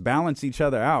two must balance each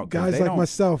other out. Guys like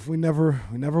myself, we never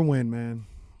win, man.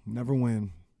 Never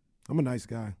win. I'm a nice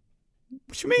guy.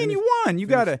 What you mean you won? You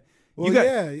got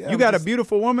a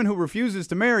beautiful woman who refuses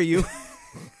to marry you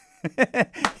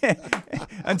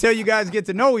until you guys get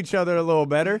to know each other a little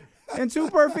better. And 2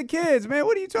 perfect kids, man.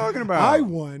 What are you talking about? I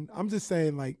won. I'm just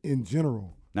saying, like, in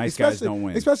general. Nice guys don't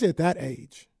win. Especially at that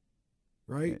age,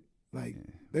 right? Like,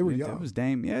 they were young. That was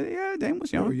Dame. Yeah, Dame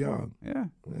was young. They were young. Yeah.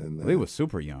 And, he was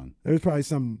super young. There was probably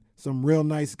some real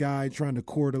nice guy trying to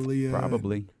court Aaliyah.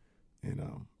 Probably. And,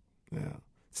 yeah.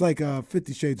 It's like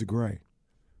 50 Shades of Grey.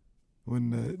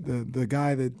 When the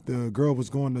guy that the girl was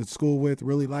going to school with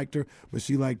really liked her, but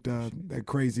she liked that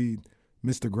crazy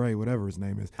Mr. Gray, whatever his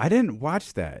name is. I didn't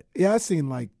watch that. Yeah, I seen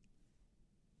like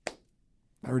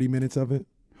 30 minutes of it.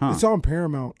 Huh. It's on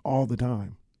Paramount all the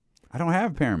time. I don't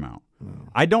have Paramount. No.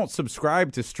 I don't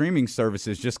subscribe to streaming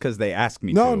services just because they ask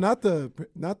me to. No, not the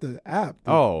app.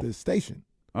 The station.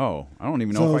 Oh, I don't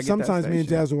even know if I get that sometimes me and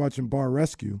station. Jazz are watching Bar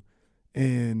Rescue,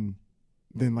 and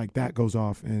then like that goes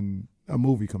off and a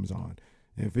movie comes on,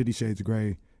 And 50 Shades of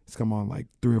Grey has come on like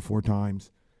 3 or 4 times.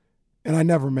 And I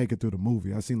never make it through the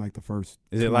movie. I've seen like the first.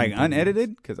 Is it like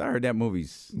unedited? Because I heard that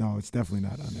movie's No, it's definitely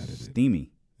not unedited.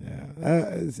 steamy. Yeah,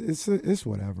 it's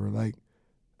whatever. Like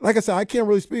I said, I can't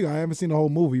really speak. I haven't seen the whole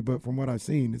movie, but from what I've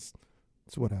seen, it's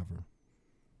whatever.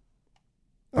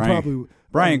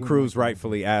 Brian Cruz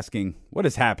rightfully asking, "What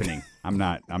is happening?" I'm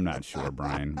not sure,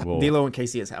 Brian. D'Lo and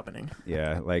KC is happening.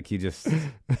 Yeah, like you just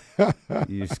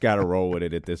got to roll with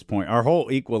it at this point. Our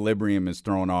whole equilibrium is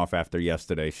thrown off after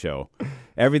yesterday's show.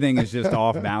 Everything is just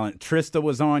off balance. Trista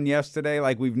was on yesterday.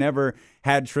 Like we've never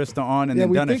had Trista on and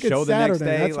then done a show the next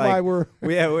day. That's why we're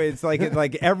it's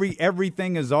like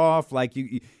everything is off. Like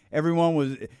everyone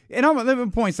was. And I'm going to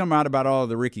point something out about all of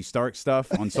the Ricky Stark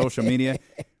stuff on social media.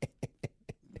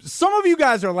 Some of you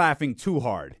guys are laughing too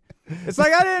hard. It's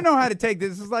like, I didn't know how to take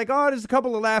this. It's like, oh, there's a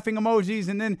couple of laughing emojis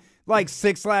and then like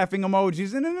 6 laughing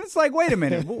emojis. And then it's like, wait a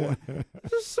minute.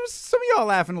 Some of y'all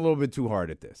laughing a little bit too hard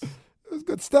at this. It's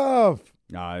good stuff.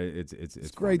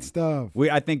 It's great stuff.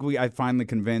 I think I finally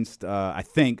convinced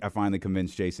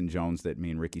Jason Jones that me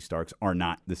and Ricky Starks are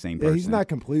not the same person. Yeah, he's not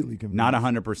completely convinced. Not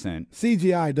 100%.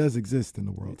 CGI does exist in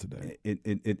the world today.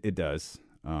 It does.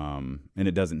 And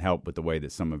it doesn't help with the way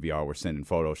that some of y'all were sending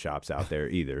Photoshops out there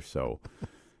either. So,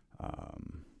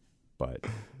 but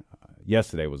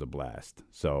yesterday was a blast.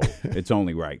 So it's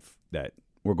only right that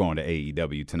we're going to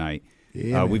AEW tonight.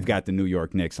 Yeah, we've got the New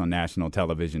York Knicks on national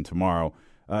television tomorrow.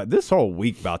 This whole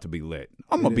week about to be lit.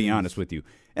 I'm going to be honest with you.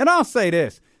 And I'll say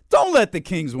this. Don't let the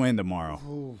Kings win tomorrow.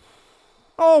 Ooh.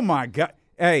 Oh, my God.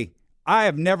 Hey, I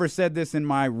have never said this in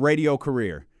my radio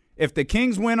career. If the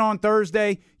Kings win on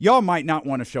Thursday, y'all might not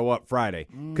want to show up Friday.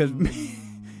 Because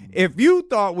if you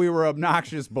thought we were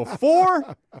obnoxious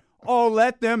before,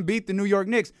 let them beat the New York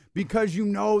Knicks because you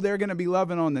know they're going to be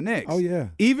loving on the Knicks. Oh, yeah.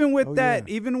 Even with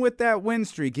that win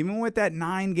streak, even with that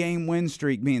 9-game win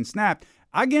streak being snapped,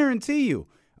 I guarantee you,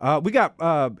 we got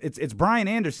it's Brian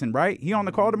Anderson, right? He on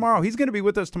the call tomorrow. He's going to be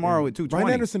with us tomorrow at 2:20. Brian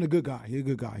Anderson, a good guy. He's a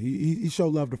good guy. He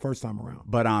showed love the first time around.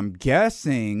 But I'm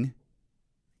guessing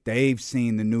they've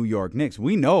seen the New York Knicks.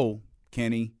 We know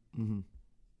Kenny,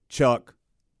 Chuck,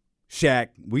 Shaq,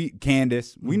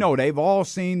 Candace. We know they've all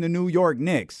seen the New York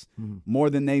Knicks more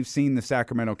than they've seen the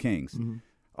Sacramento Kings.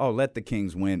 Oh, let the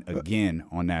Kings win again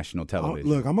on national television.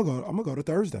 Look, I'm gonna go to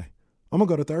Thursday. I'm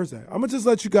gonna just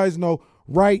let you guys know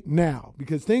right now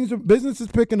because business is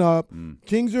picking up.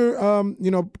 Kings are,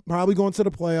 probably going to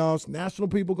the playoffs. National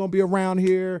people gonna be around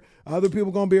here. Other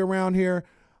people gonna be around here.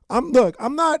 I'm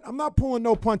not pulling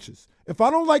no punches. If I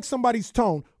don't like somebody's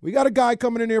tone, we got a guy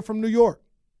coming in here from New York.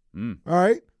 All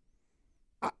right,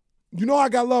 I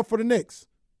got love for the Knicks,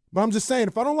 but I'm just saying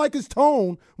if I don't like his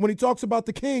tone when he talks about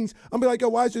the Kings, I'm be like, yo,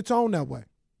 why is your tone that way?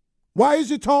 Why is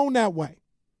your tone that way?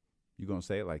 You gonna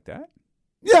say it like that?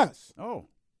 Yes. Oh,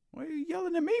 what are you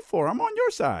yelling at me for? I'm on your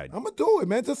side. I'm going to do it,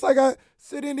 man. Just like I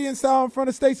sit Indian style in front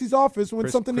of Stacey's office when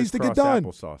something needs to get done.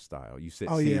 Applesauce style. You sit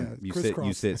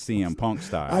you sit CM Punk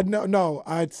style.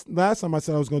 Last time I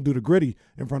said I was going to do the gritty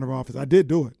in front of her office. I did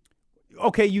do it.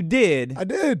 Okay, you did. I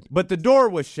did. But the door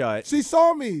was shut. She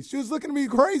saw me. She was looking at me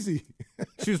crazy.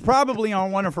 She was probably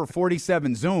on one of her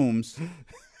 47 Zooms.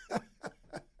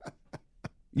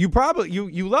 You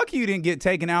lucky you didn't get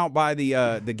taken out by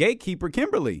the gatekeeper,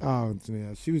 Kimberly. Oh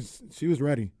yeah, she was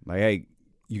ready. Like, hey,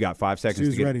 you got 5 seconds. She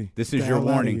was ready. This is your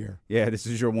warning. Yeah, this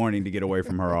is your warning to get away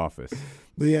from her office.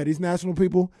 But yeah, these national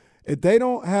people, if they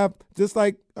don't have, just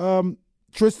like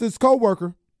Trista's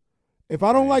coworker, if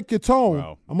I don't like your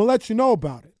tone, I'm gonna let you know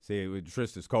about it. See, with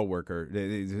Trista's coworker,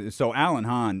 so Alan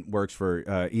Hahn works for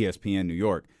ESPN New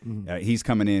York. He's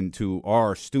coming into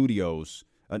our studios.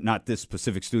 Not this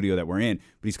specific studio that we're in,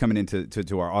 but he's coming into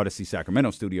to our Odyssey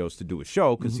Sacramento studios to do a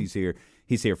show because he's here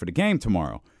for the game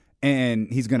tomorrow. And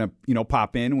he's going to,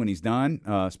 pop in when he's done,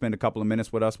 spend a couple of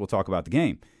minutes with us. We'll talk about the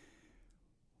game.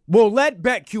 Well, let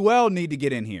BetQL need to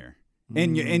get in here.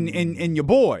 And your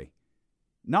boy.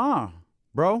 Nah,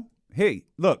 bro. Hey,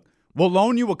 look, we'll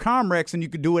loan you a Comrex and you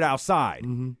could do it outside.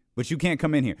 But you can't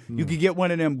come in here. You could get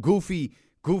one of them goofy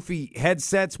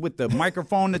headsets with the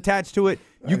microphone attached to it.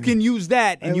 You can use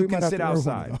that, and you can sit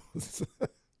outside.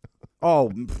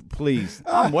 Oh, please.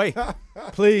 I'm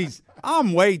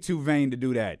way too vain to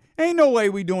do that. Ain't no way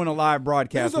we doing a live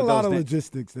broadcast. There's a lot of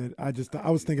logistics that I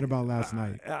was thinking about last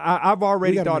night. I've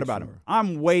already thought about it.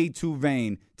 I'm way too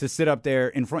vain to sit up there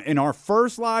in our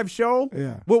first live show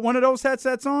with one of those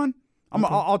headsets on.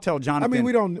 I'll tell Jonathan. I mean,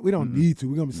 we don't need to.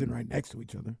 We're gonna be sitting right next to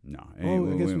each other. No, I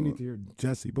guess we need to hear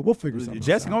Jesse, but we'll figure something.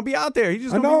 Jesse gonna be out there. He's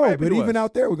just I gonna know, be right but even us.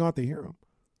 out there, we're gonna have to hear him.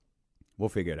 We'll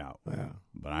figure it out. Yeah,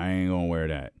 but I ain't gonna wear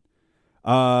that.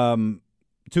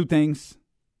 2 things.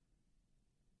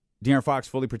 De'Aaron Fox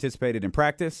fully participated in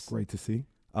practice. Great to see.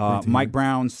 Mike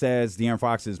Brown says De'Aaron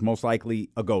Fox is most likely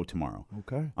a go tomorrow.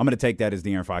 Okay. I'm going to take that as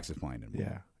De'Aaron Fox is playing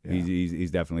tomorrow. Yeah.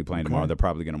 He's definitely playing tomorrow. They're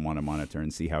probably going to want to monitor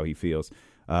and see how he feels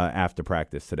after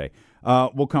practice today.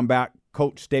 We'll come back.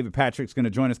 Coach David Patrick's going to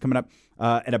join us coming up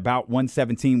at about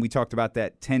 1:17. We talked about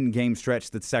that 10-game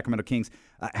stretch that the Sacramento Kings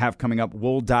have coming up.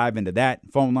 We'll dive into that.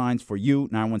 Phone lines for you,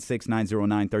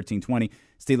 916-909-1320.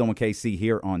 Stilo and KC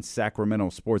here on Sacramento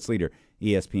Sports Leader,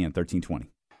 ESPN 1320.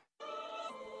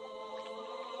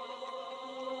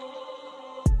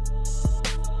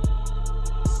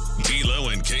 D'Lo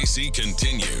and KC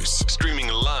continues. Streaming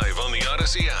live on the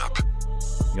Odyssey app.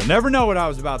 You'll never know what I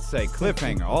was about to say.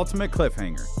 Cliffhanger, ultimate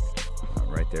cliffhanger.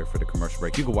 Right there for the commercial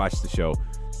break. You can watch the show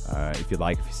if you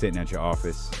like. If you're sitting at your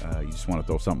office, you just want to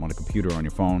throw something on the computer, on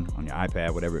your phone, on your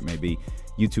iPad, whatever it may be.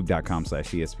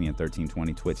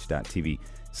 YouTube.com/ESPN1320,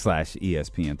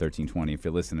 Twitch.tv/ESPN1320. If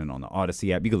you're listening on the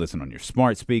Odyssey app, you can listen on your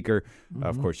smart speaker.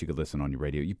 Of course, you can listen on your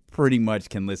radio. You pretty much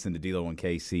can listen to D'Lo and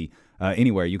KC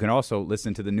anywhere. You can also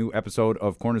listen to the new episode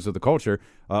of Corners of the Culture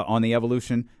on the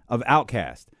evolution of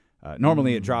Outcast.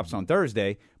 Normally it drops on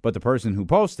Thursday, but the person who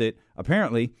posted it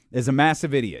apparently is a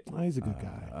massive idiot. Oh, he's a good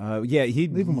guy. He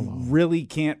Leave him alone. really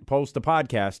can't post a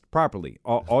podcast properly.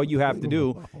 All you have to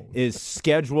do is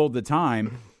schedule the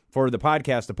time for the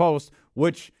podcast to post,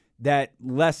 which that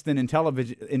less than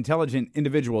intelligent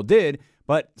individual did,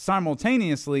 but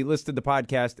simultaneously listed the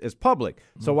podcast as public.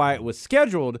 So while it was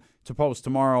scheduled to post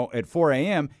tomorrow at 4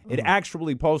 a.m., it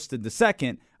actually posted the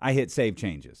second I hit save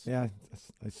changes. Yeah,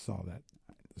 I saw that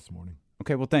this morning.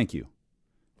 Okay, well, thank you.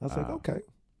 I was like, okay.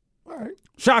 All right.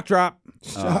 Shock drop.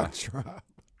 Shock drop.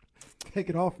 Take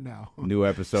it off now. New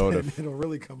episode of. It'll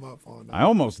really come up on. I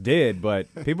almost did, but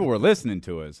people were listening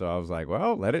to it, so I was like,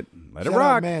 "Well, let it Shout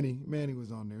rock." Out Manny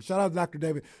was on there. Shout out Dr.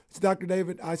 David. It's Dr.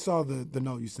 David. I saw the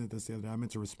note you sent us the other day. I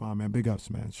meant to respond, man. Big ups,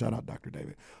 man. Shout out Dr.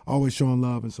 David. Always showing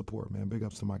love and support, man. Big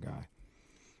ups to my guy.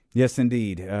 Yes,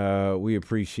 indeed. We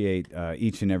appreciate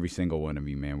each and every single one of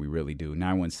you, man. We really do.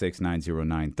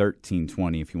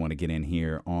 916-909-1320 if you want to get in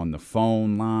here on the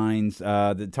phone lines.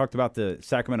 They talked about the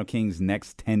Sacramento Kings'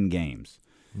 next 10 games.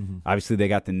 Obviously, they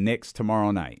got the Knicks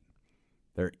tomorrow night.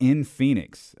 They're in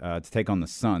Phoenix to take on the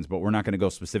Suns, but we're not going to go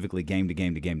specifically game to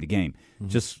game to game to game.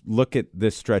 Just look at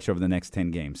this stretch over the next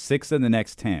 10 games. 6 of the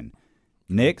next 10.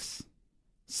 Knicks,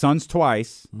 Suns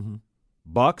twice,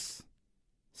 Bucks,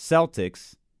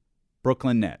 Celtics,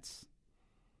 Brooklyn Nets.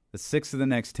 That's 6 of the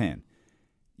next 10.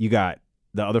 You got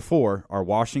the other 4 are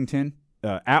Washington,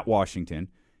 at Washington.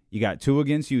 You got 2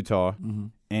 against Utah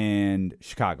and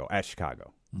Chicago, at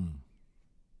Chicago.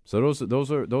 So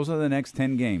those are the next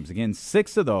 10 games. Again,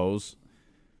 6 of those.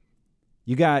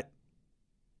 You got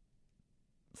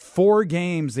 4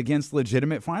 games against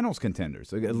legitimate finals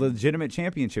contenders, legitimate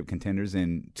championship contenders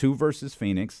in 2 versus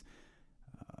Phoenix,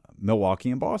 Milwaukee,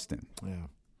 and Boston. Yeah.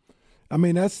 I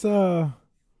mean, that's a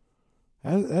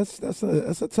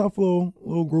tough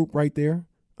little group right there.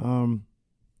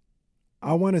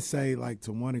 I want to say, like,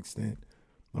 to one extent,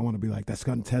 I want to be like, that's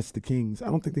going to test the Kings. I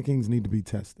don't think the Kings need to be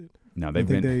tested. No, they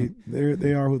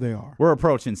are who they are. We're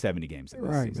approaching 70 games in this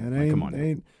right, season. man. Come on,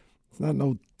 it's not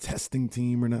no testing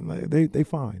team or nothing. Like, they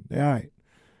fine. They all right.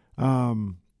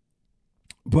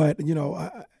 But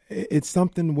it's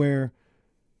something where,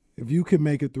 if you could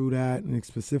make it through that, and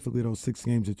specifically those 6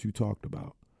 games that you talked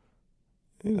about,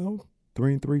 3-3,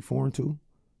 4-2,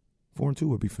 4-2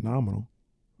 would be phenomenal.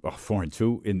 Oh,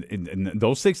 4-2 in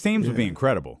those 6 teams would be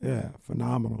incredible. Yeah,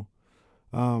 phenomenal.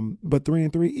 But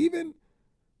 3-3, even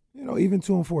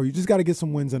 2-4, you just got to get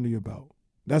some wins under your belt.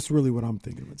 That's really what I'm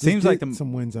thinking. Just seems like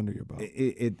some wins under your belt.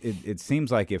 It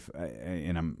seems like if,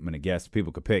 and I'm going to guess,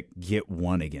 people could get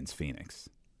 1 against Phoenix.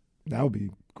 That would be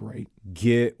great.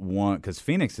 Get 1, because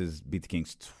Phoenix has beat the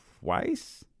Kings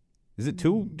twice. Is it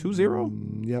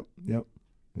 2-0? Yep.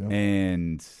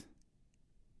 And,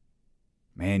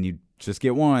 man, you just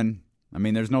get 1. I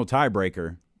mean, there's no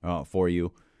tiebreaker for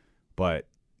you, but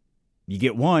you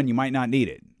get 1, you might not need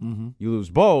it. You lose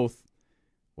both,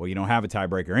 well, you don't have a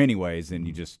tiebreaker anyways, and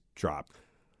you just drop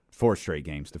 4 straight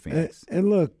games to Phoenix. And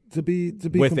look, to be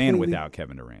with and without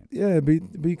Kevin Durant. Yeah,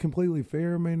 be completely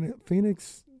fair. I mean,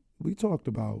 Phoenix, we talked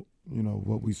about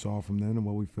what we saw from them and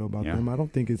what we feel about them. I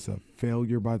don't think it's a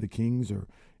failure by the Kings or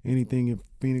anything if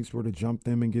Phoenix were to jump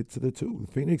them and get to the 2.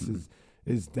 Phoenix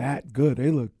is that good.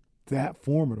 They look that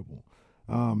formidable.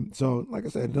 So, like I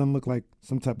said, it doesn't look like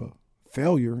some type of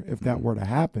failure if that were to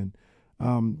happen.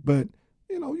 But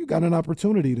you got an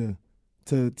opportunity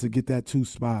to get that 2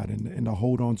 spot and to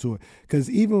hold on to it.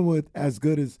 Because even with as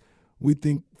good as we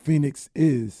think Phoenix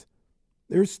is,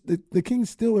 there's the Kings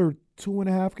still are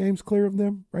 2.5 games clear of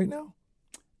them right now.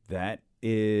 That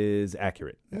is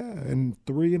accurate. Yeah, and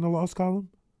 3 in the loss column.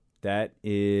 That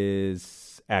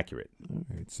is accurate. All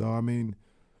right. So I mean,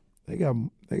 they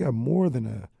got more than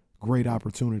a great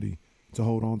opportunity to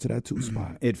hold on to that 2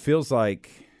 spot. It feels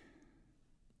like,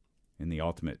 in the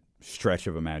ultimate stretch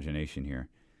of imagination here,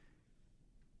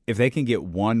 if they can get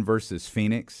 1 versus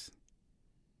Phoenix,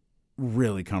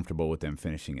 really comfortable with them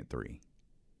finishing at 3.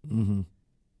 Mm-hmm.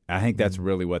 I think that's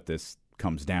really what this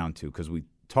comes down to, because we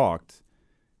talked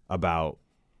about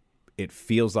it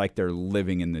feels like they're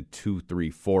living in the 2,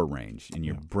 3, 4 range, and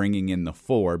you're bringing in the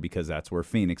 4 because that's where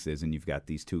Phoenix is, and you've got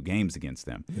these 2 games against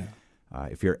them. Yeah.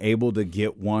 If you're able to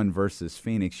get 1 versus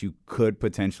Phoenix, you could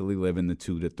potentially live in the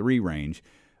 2 to 3 range,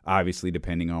 obviously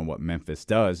depending on what Memphis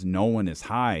does. No one is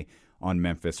high on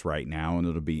Memphis right now, and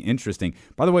it'll be interesting.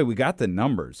 By the way, we got the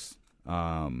numbers.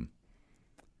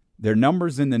 Their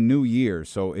numbers in the new year,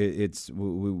 so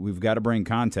we've got to bring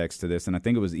context to this, and I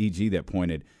think it was EG that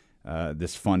pointed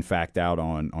this fun fact out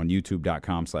on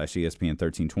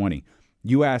youtube.com/ESPN1320.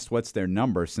 You asked what's their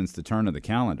number since the turn of the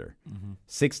calendar.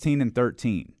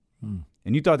 16-13.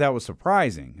 And you thought that was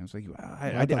surprising. I was like,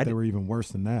 I thought they were even worse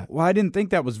than that. Well, I didn't think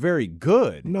that was very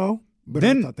good. No, but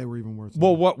then, I thought they were even worse than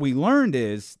well, that. what we learned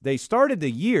is they started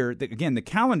the year, again, the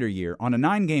calendar year, on a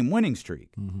 9-game winning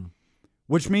streak,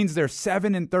 which means they're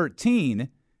 7-13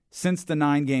 since the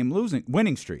 9-game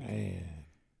winning streak. Man.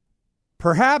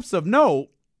 Perhaps of note,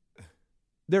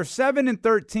 they're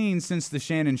 7-13 since the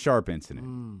Shannon Sharpe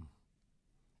incident.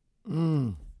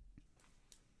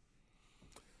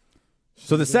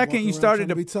 So the second you started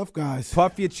to be tough guys,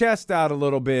 puff your chest out a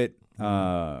little bit,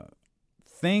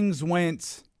 things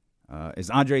went,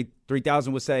 as Andre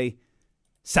 3000 would say,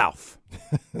 south.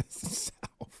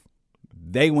 South.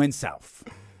 They went south.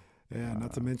 Yeah,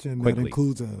 not to mention quickly. that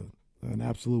includes an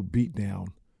absolute beatdown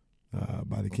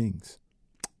by the Kings.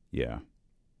 Yeah.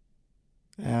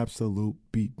 Absolute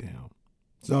beatdown.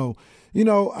 So, you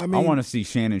know, I mean, I want to see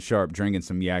Shannon Sharpe drinking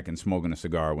some yak and smoking a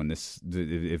cigar when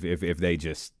if they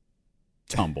just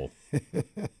tumble.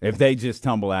 If they just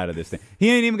tumble out of this thing. He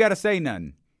ain't even got to say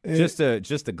nothing. Just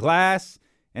a glass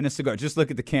and a cigar. Just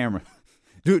look at the camera.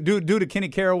 Do the Kenny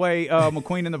Caraway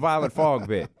McQueen and the Violet Fog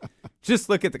bit. Just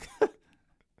look at the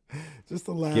just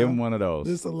a laugh. Give him one of those.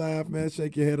 Just a laugh, man.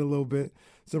 Shake your head a little bit.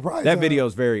 Surprise. That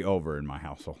video's very over in my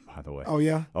household, by the way. Oh,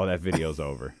 yeah? Oh, that video's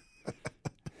over.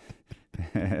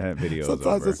 That video's over.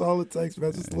 Sometimes that's all it takes,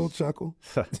 man. Just a little chuckle.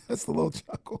 Just a little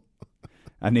chuckle.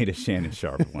 I need a Shannon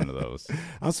Sharpe one of those.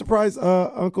 I'm surprised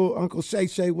Uncle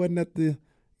Shay wasn't at the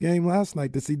game last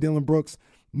night to see Dylan Brooks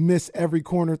miss every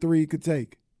corner 3 he could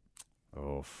take.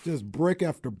 Oh. Just brick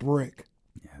after brick.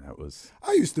 Yeah, that was.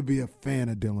 I used to be a fan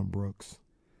of Dylan Brooks.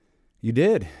 You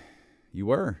did. You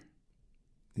were.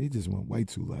 He just went way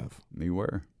too left. You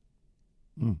were.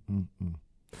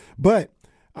 But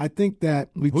I think that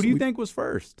who do you think was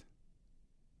first?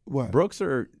 What? Brooks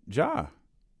or Ja?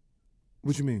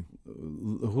 What you mean?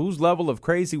 Whose level of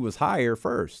crazy was higher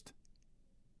first?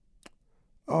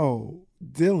 Oh,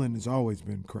 Dylan has always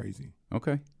been crazy.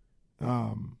 Okay.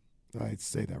 I'd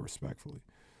say that respectfully.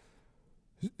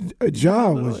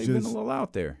 Ja was been just a little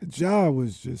out there. Ja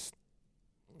was just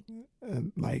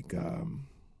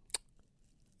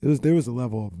there was a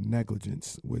level of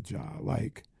negligence with Ja.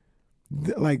 Like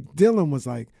Dylan was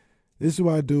like, this is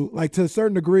what I do. Like, to a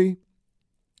certain degree,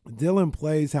 Dylan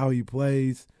plays how he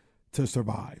plays to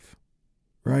survive,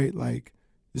 right? Like,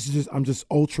 this is I'm just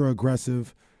ultra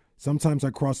aggressive. Sometimes I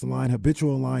cross the line,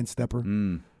 habitual line stepper.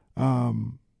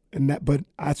 But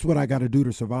that's what I got to do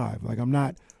to survive. Like, I'm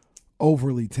not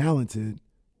overly talented.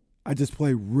 I just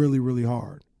play really, really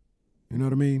hard. You know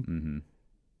what I mean? Mm-hmm.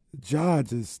 Ja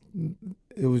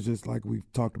it was just like we've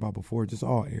talked about before, just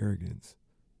all arrogance.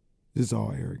 Just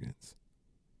all arrogance.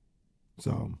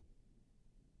 So,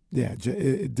 yeah,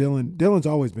 Dylan's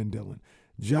always been Dylan.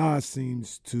 Ja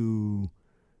seems to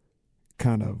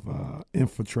kind of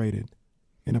infiltrated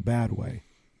in a bad way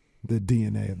the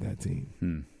DNA of that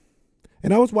team.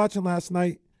 And I was watching last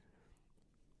night,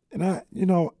 and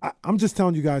I'm just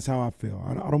telling you guys how I feel.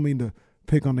 I don't mean to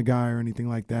pick on the guy or anything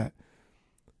like that.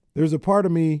 There's a part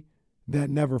of me that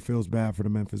never feels bad for the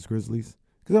Memphis Grizzlies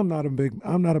because I'm not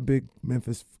a big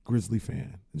Memphis Grizzly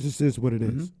fan. It just is what it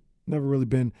is. Never really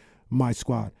been my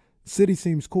squad. City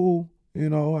seems cool. I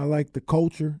like the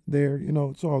culture there.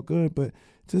 It's all good, but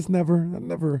I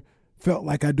never felt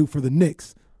like I do for the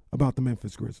Knicks about the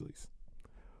Memphis Grizzlies.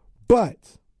 But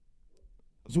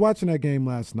I was watching that game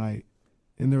last night,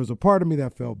 and there was a part of me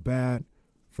that felt bad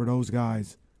for those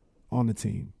guys on the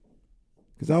team.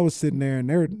 Because I was sitting there, and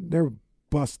they're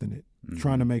busting it,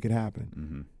 trying to make it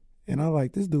happen. And I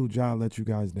like, this dude Ja let you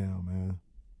guys down, man.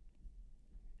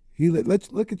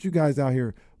 Let's look at you guys out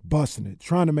here busting it,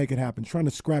 trying to make it happen, trying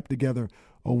to scrap together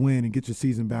a win and get your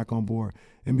season back on board.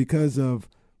 And because of,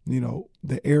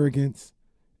 the arrogance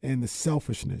and the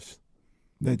selfishness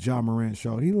that Ja Morant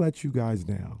showed, he let you guys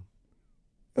down.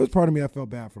 It was part of me, I felt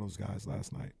bad for those guys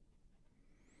last night.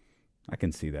 I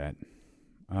can see that.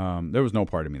 There was no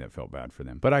part of me that felt bad for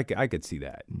them, but I could see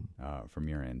that from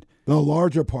your end. The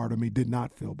larger part of me did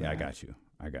not feel bad. Yeah,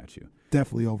 I got you.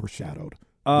 Definitely overshadowed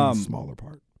the smaller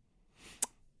part.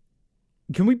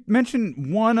 Can we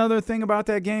mention one other thing about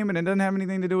that game, and it doesn't have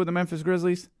anything to do with the Memphis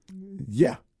Grizzlies?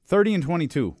 Yeah. 30 and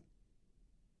 22.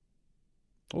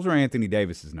 Those are Anthony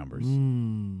Davis's numbers.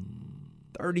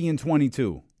 30 and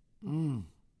 22.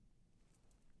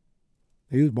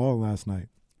 He was balling last night.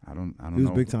 I don't know. He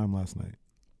was big time last night.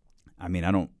 I mean,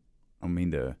 I don't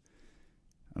mean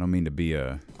to be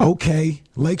a okay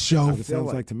Lake Show. It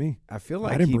sounds like to me. I feel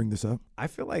like I didn't bring this up. I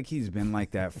feel like he's been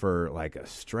like that for like a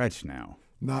stretch now.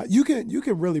 Nah, you can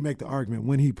really make the argument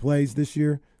when he plays this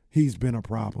year, he's been a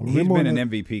problem. He's been an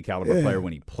MVP caliber player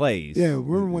when he plays. Yeah,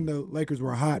 remember when the Lakers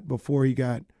were hot before he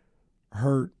got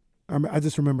hurt? I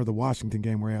just remember the Washington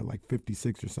game where he had like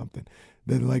 56 or something.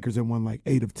 The Lakers had won like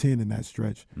 8 of 10 in that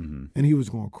stretch, and he was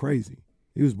going crazy.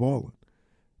 He was balling.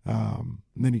 And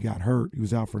then he got hurt. He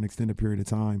was out for an extended period of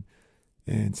time,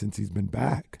 and since he's been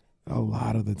back, a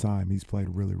lot of the time he's played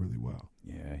really, really well.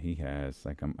 Yeah, he has.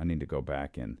 Like I need to go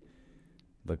back and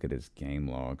look at his game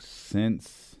logs.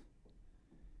 Since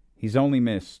he's only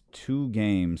missed 2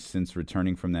 games since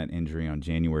returning from that injury on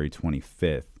January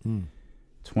 25th.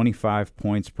 25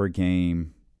 points per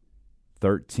game,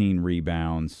 13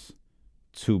 rebounds,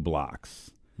 2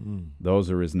 blocks. Those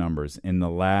are his numbers. In the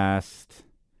last,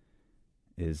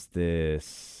 is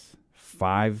this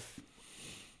 5?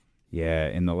 Yeah,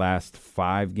 in the last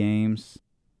 5 games,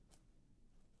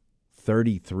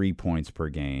 33 points per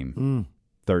game,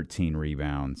 13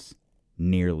 rebounds,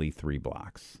 nearly 3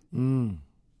 blocks.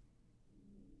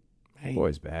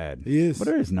 Boy's bad. He is. What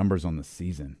are his numbers on the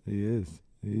season? He is.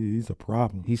 He's a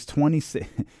problem. He's 26.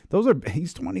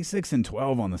 He's 26 and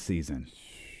 12 on the season.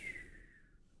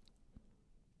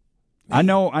 I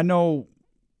know.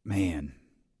 Man,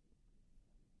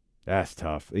 that's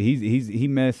tough. He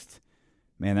missed.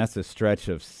 Man, that's a stretch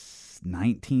of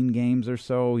 19 games or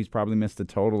so. He's probably missed a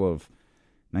total of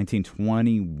 19,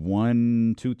 20,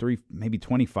 1, 2, 3, maybe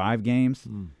 25 games.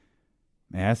 Man,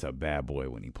 that's a bad boy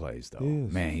when he plays, though.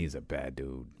 Man, he's a bad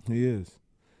dude. He is.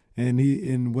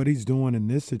 And what he's doing in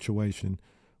this situation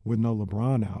with no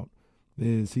LeBron out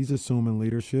is he's assuming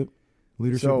leadership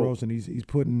roles, and he's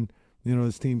putting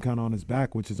his team kind of on his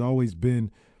back, which has always been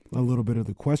a little bit of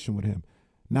the question with him,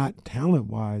 not talent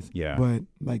wise, but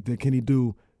like can he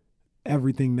do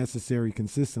everything necessary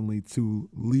consistently to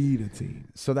lead a team?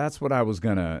 So that's what I was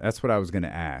gonna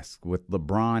ask. With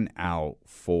LeBron out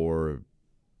for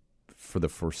the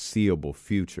foreseeable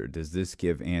future, does this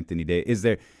give Anthony Davis?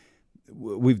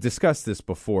 We've discussed this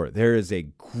before. There is a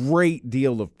great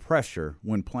deal of pressure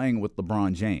when playing with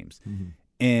LeBron James.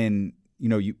 And,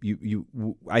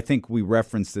 I think we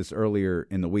referenced this earlier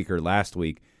in the week or last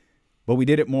week, but we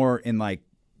did it more in like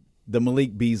the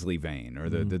Malik Beasley vein or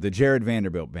the Jared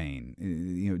Vanderbilt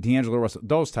vein, D'Angelo Russell,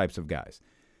 those types of guys.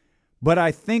 But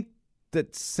I think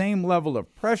that same level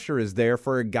of pressure is there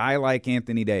for a guy like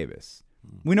Anthony Davis.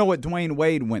 We know what Dwayne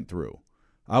Wade went through.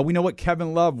 We know what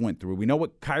Kevin Love went through. We know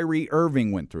what Kyrie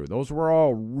Irving went through. Those were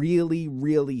all really,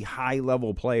 really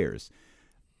high-level players.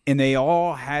 And they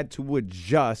all had to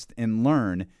adjust and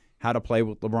learn how to play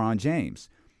with LeBron James.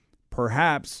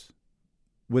 Perhaps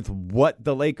with what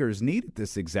the Lakers need at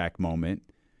this exact moment,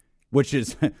 which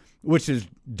is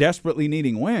desperately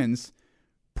needing wins,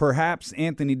 perhaps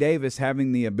Anthony Davis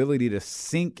having the ability to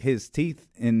sink his teeth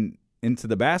into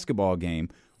the basketball game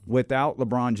without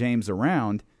LeBron James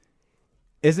around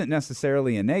isn't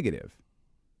necessarily a negative.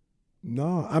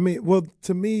 No, I mean, well,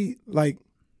 to me, like,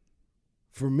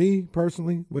 for me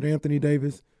personally, with Anthony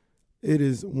Davis, it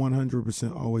is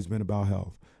 100% always been about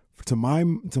health. To my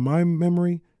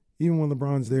memory, even when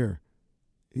LeBron's there,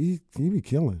 he be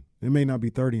killing. It may not be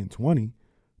 30 and 20,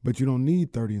 but you don't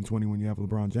need 30 and 20 when you have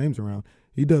LeBron James around.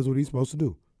 He does what he's supposed to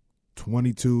do,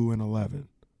 22 and 11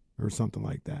 or something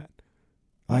like that.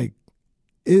 Like,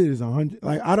 it is 100.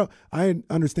 Like, I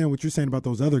understand what you're saying about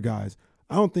those other guys.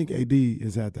 I don't think AD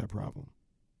has had that problem.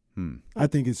 I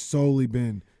think it's solely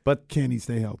been, can he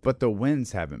stay healthy? But the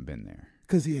wins haven't been there.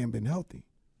 Because he ain't been healthy.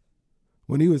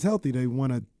 When he was healthy, they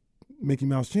won a Mickey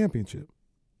Mouse championship.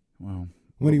 Well,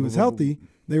 when he was healthy,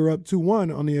 they were up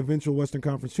 2-1 on the eventual Western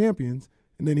Conference champions,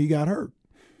 and then he got hurt.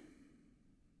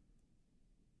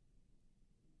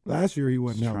 Last year he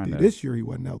wasn't healthy. This year he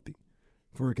wasn't healthy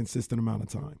for a consistent amount of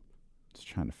time. Just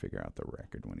trying to figure out the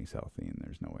record when he's healthy, and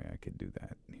there's no way I could do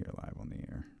that here live on the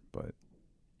air. But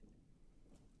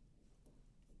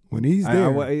when he's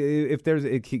there, if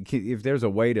there's a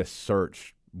way to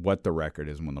search what the record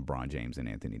is when LeBron James and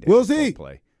Anthony Davis both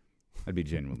play, I'd be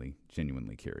genuinely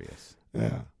curious.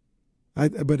 Yeah,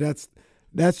 but that's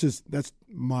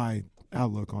my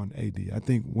outlook on AD. I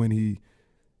think when he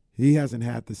hasn't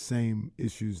had the same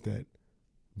issues that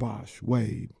Bosh,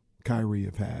 Wade, Kyrie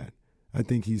have had. I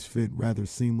think he's fit rather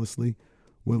seamlessly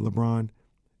with LeBron.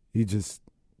 He just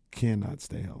cannot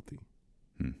stay healthy.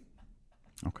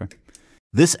 Okay.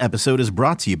 This episode is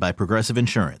brought to you by Progressive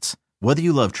Insurance. Whether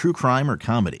you love true crime or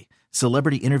comedy,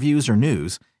 celebrity interviews or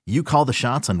news, you call the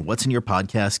shots on what's in your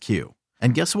podcast queue.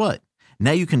 And guess what?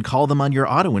 Now you can call them on your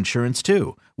auto insurance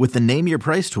too with the Name Your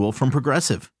Price tool from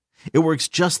Progressive. It works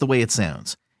just the way it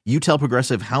sounds. You tell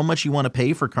Progressive how much you want to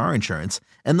pay for car insurance,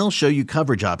 and they'll show you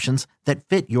coverage options that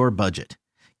fit your budget.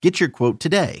 Get your quote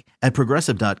today at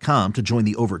Progressive.com to join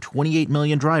the over 28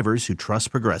 million drivers who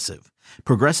trust Progressive.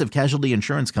 Progressive Casualty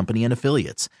Insurance Company and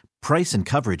Affiliates. Price and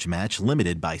coverage match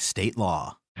limited by state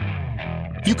law.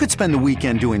 You could spend the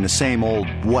weekend doing the same old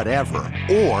whatever,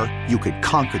 or you could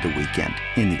conquer the weekend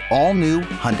in the all-new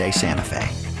Hyundai Santa Fe.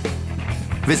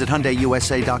 Visit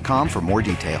HyundaiUSA.com for more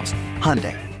details.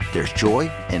 Hyundai, there's joy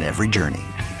in every journey.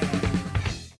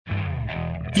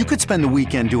 You could spend the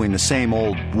weekend doing the same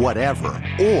old whatever,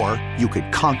 or you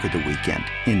could conquer the weekend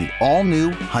in the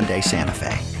all-new Hyundai Santa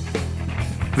Fe.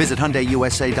 Visit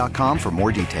HyundaiUSA.com for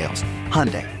more details.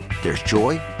 Hyundai, there's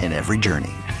joy in every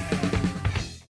journey.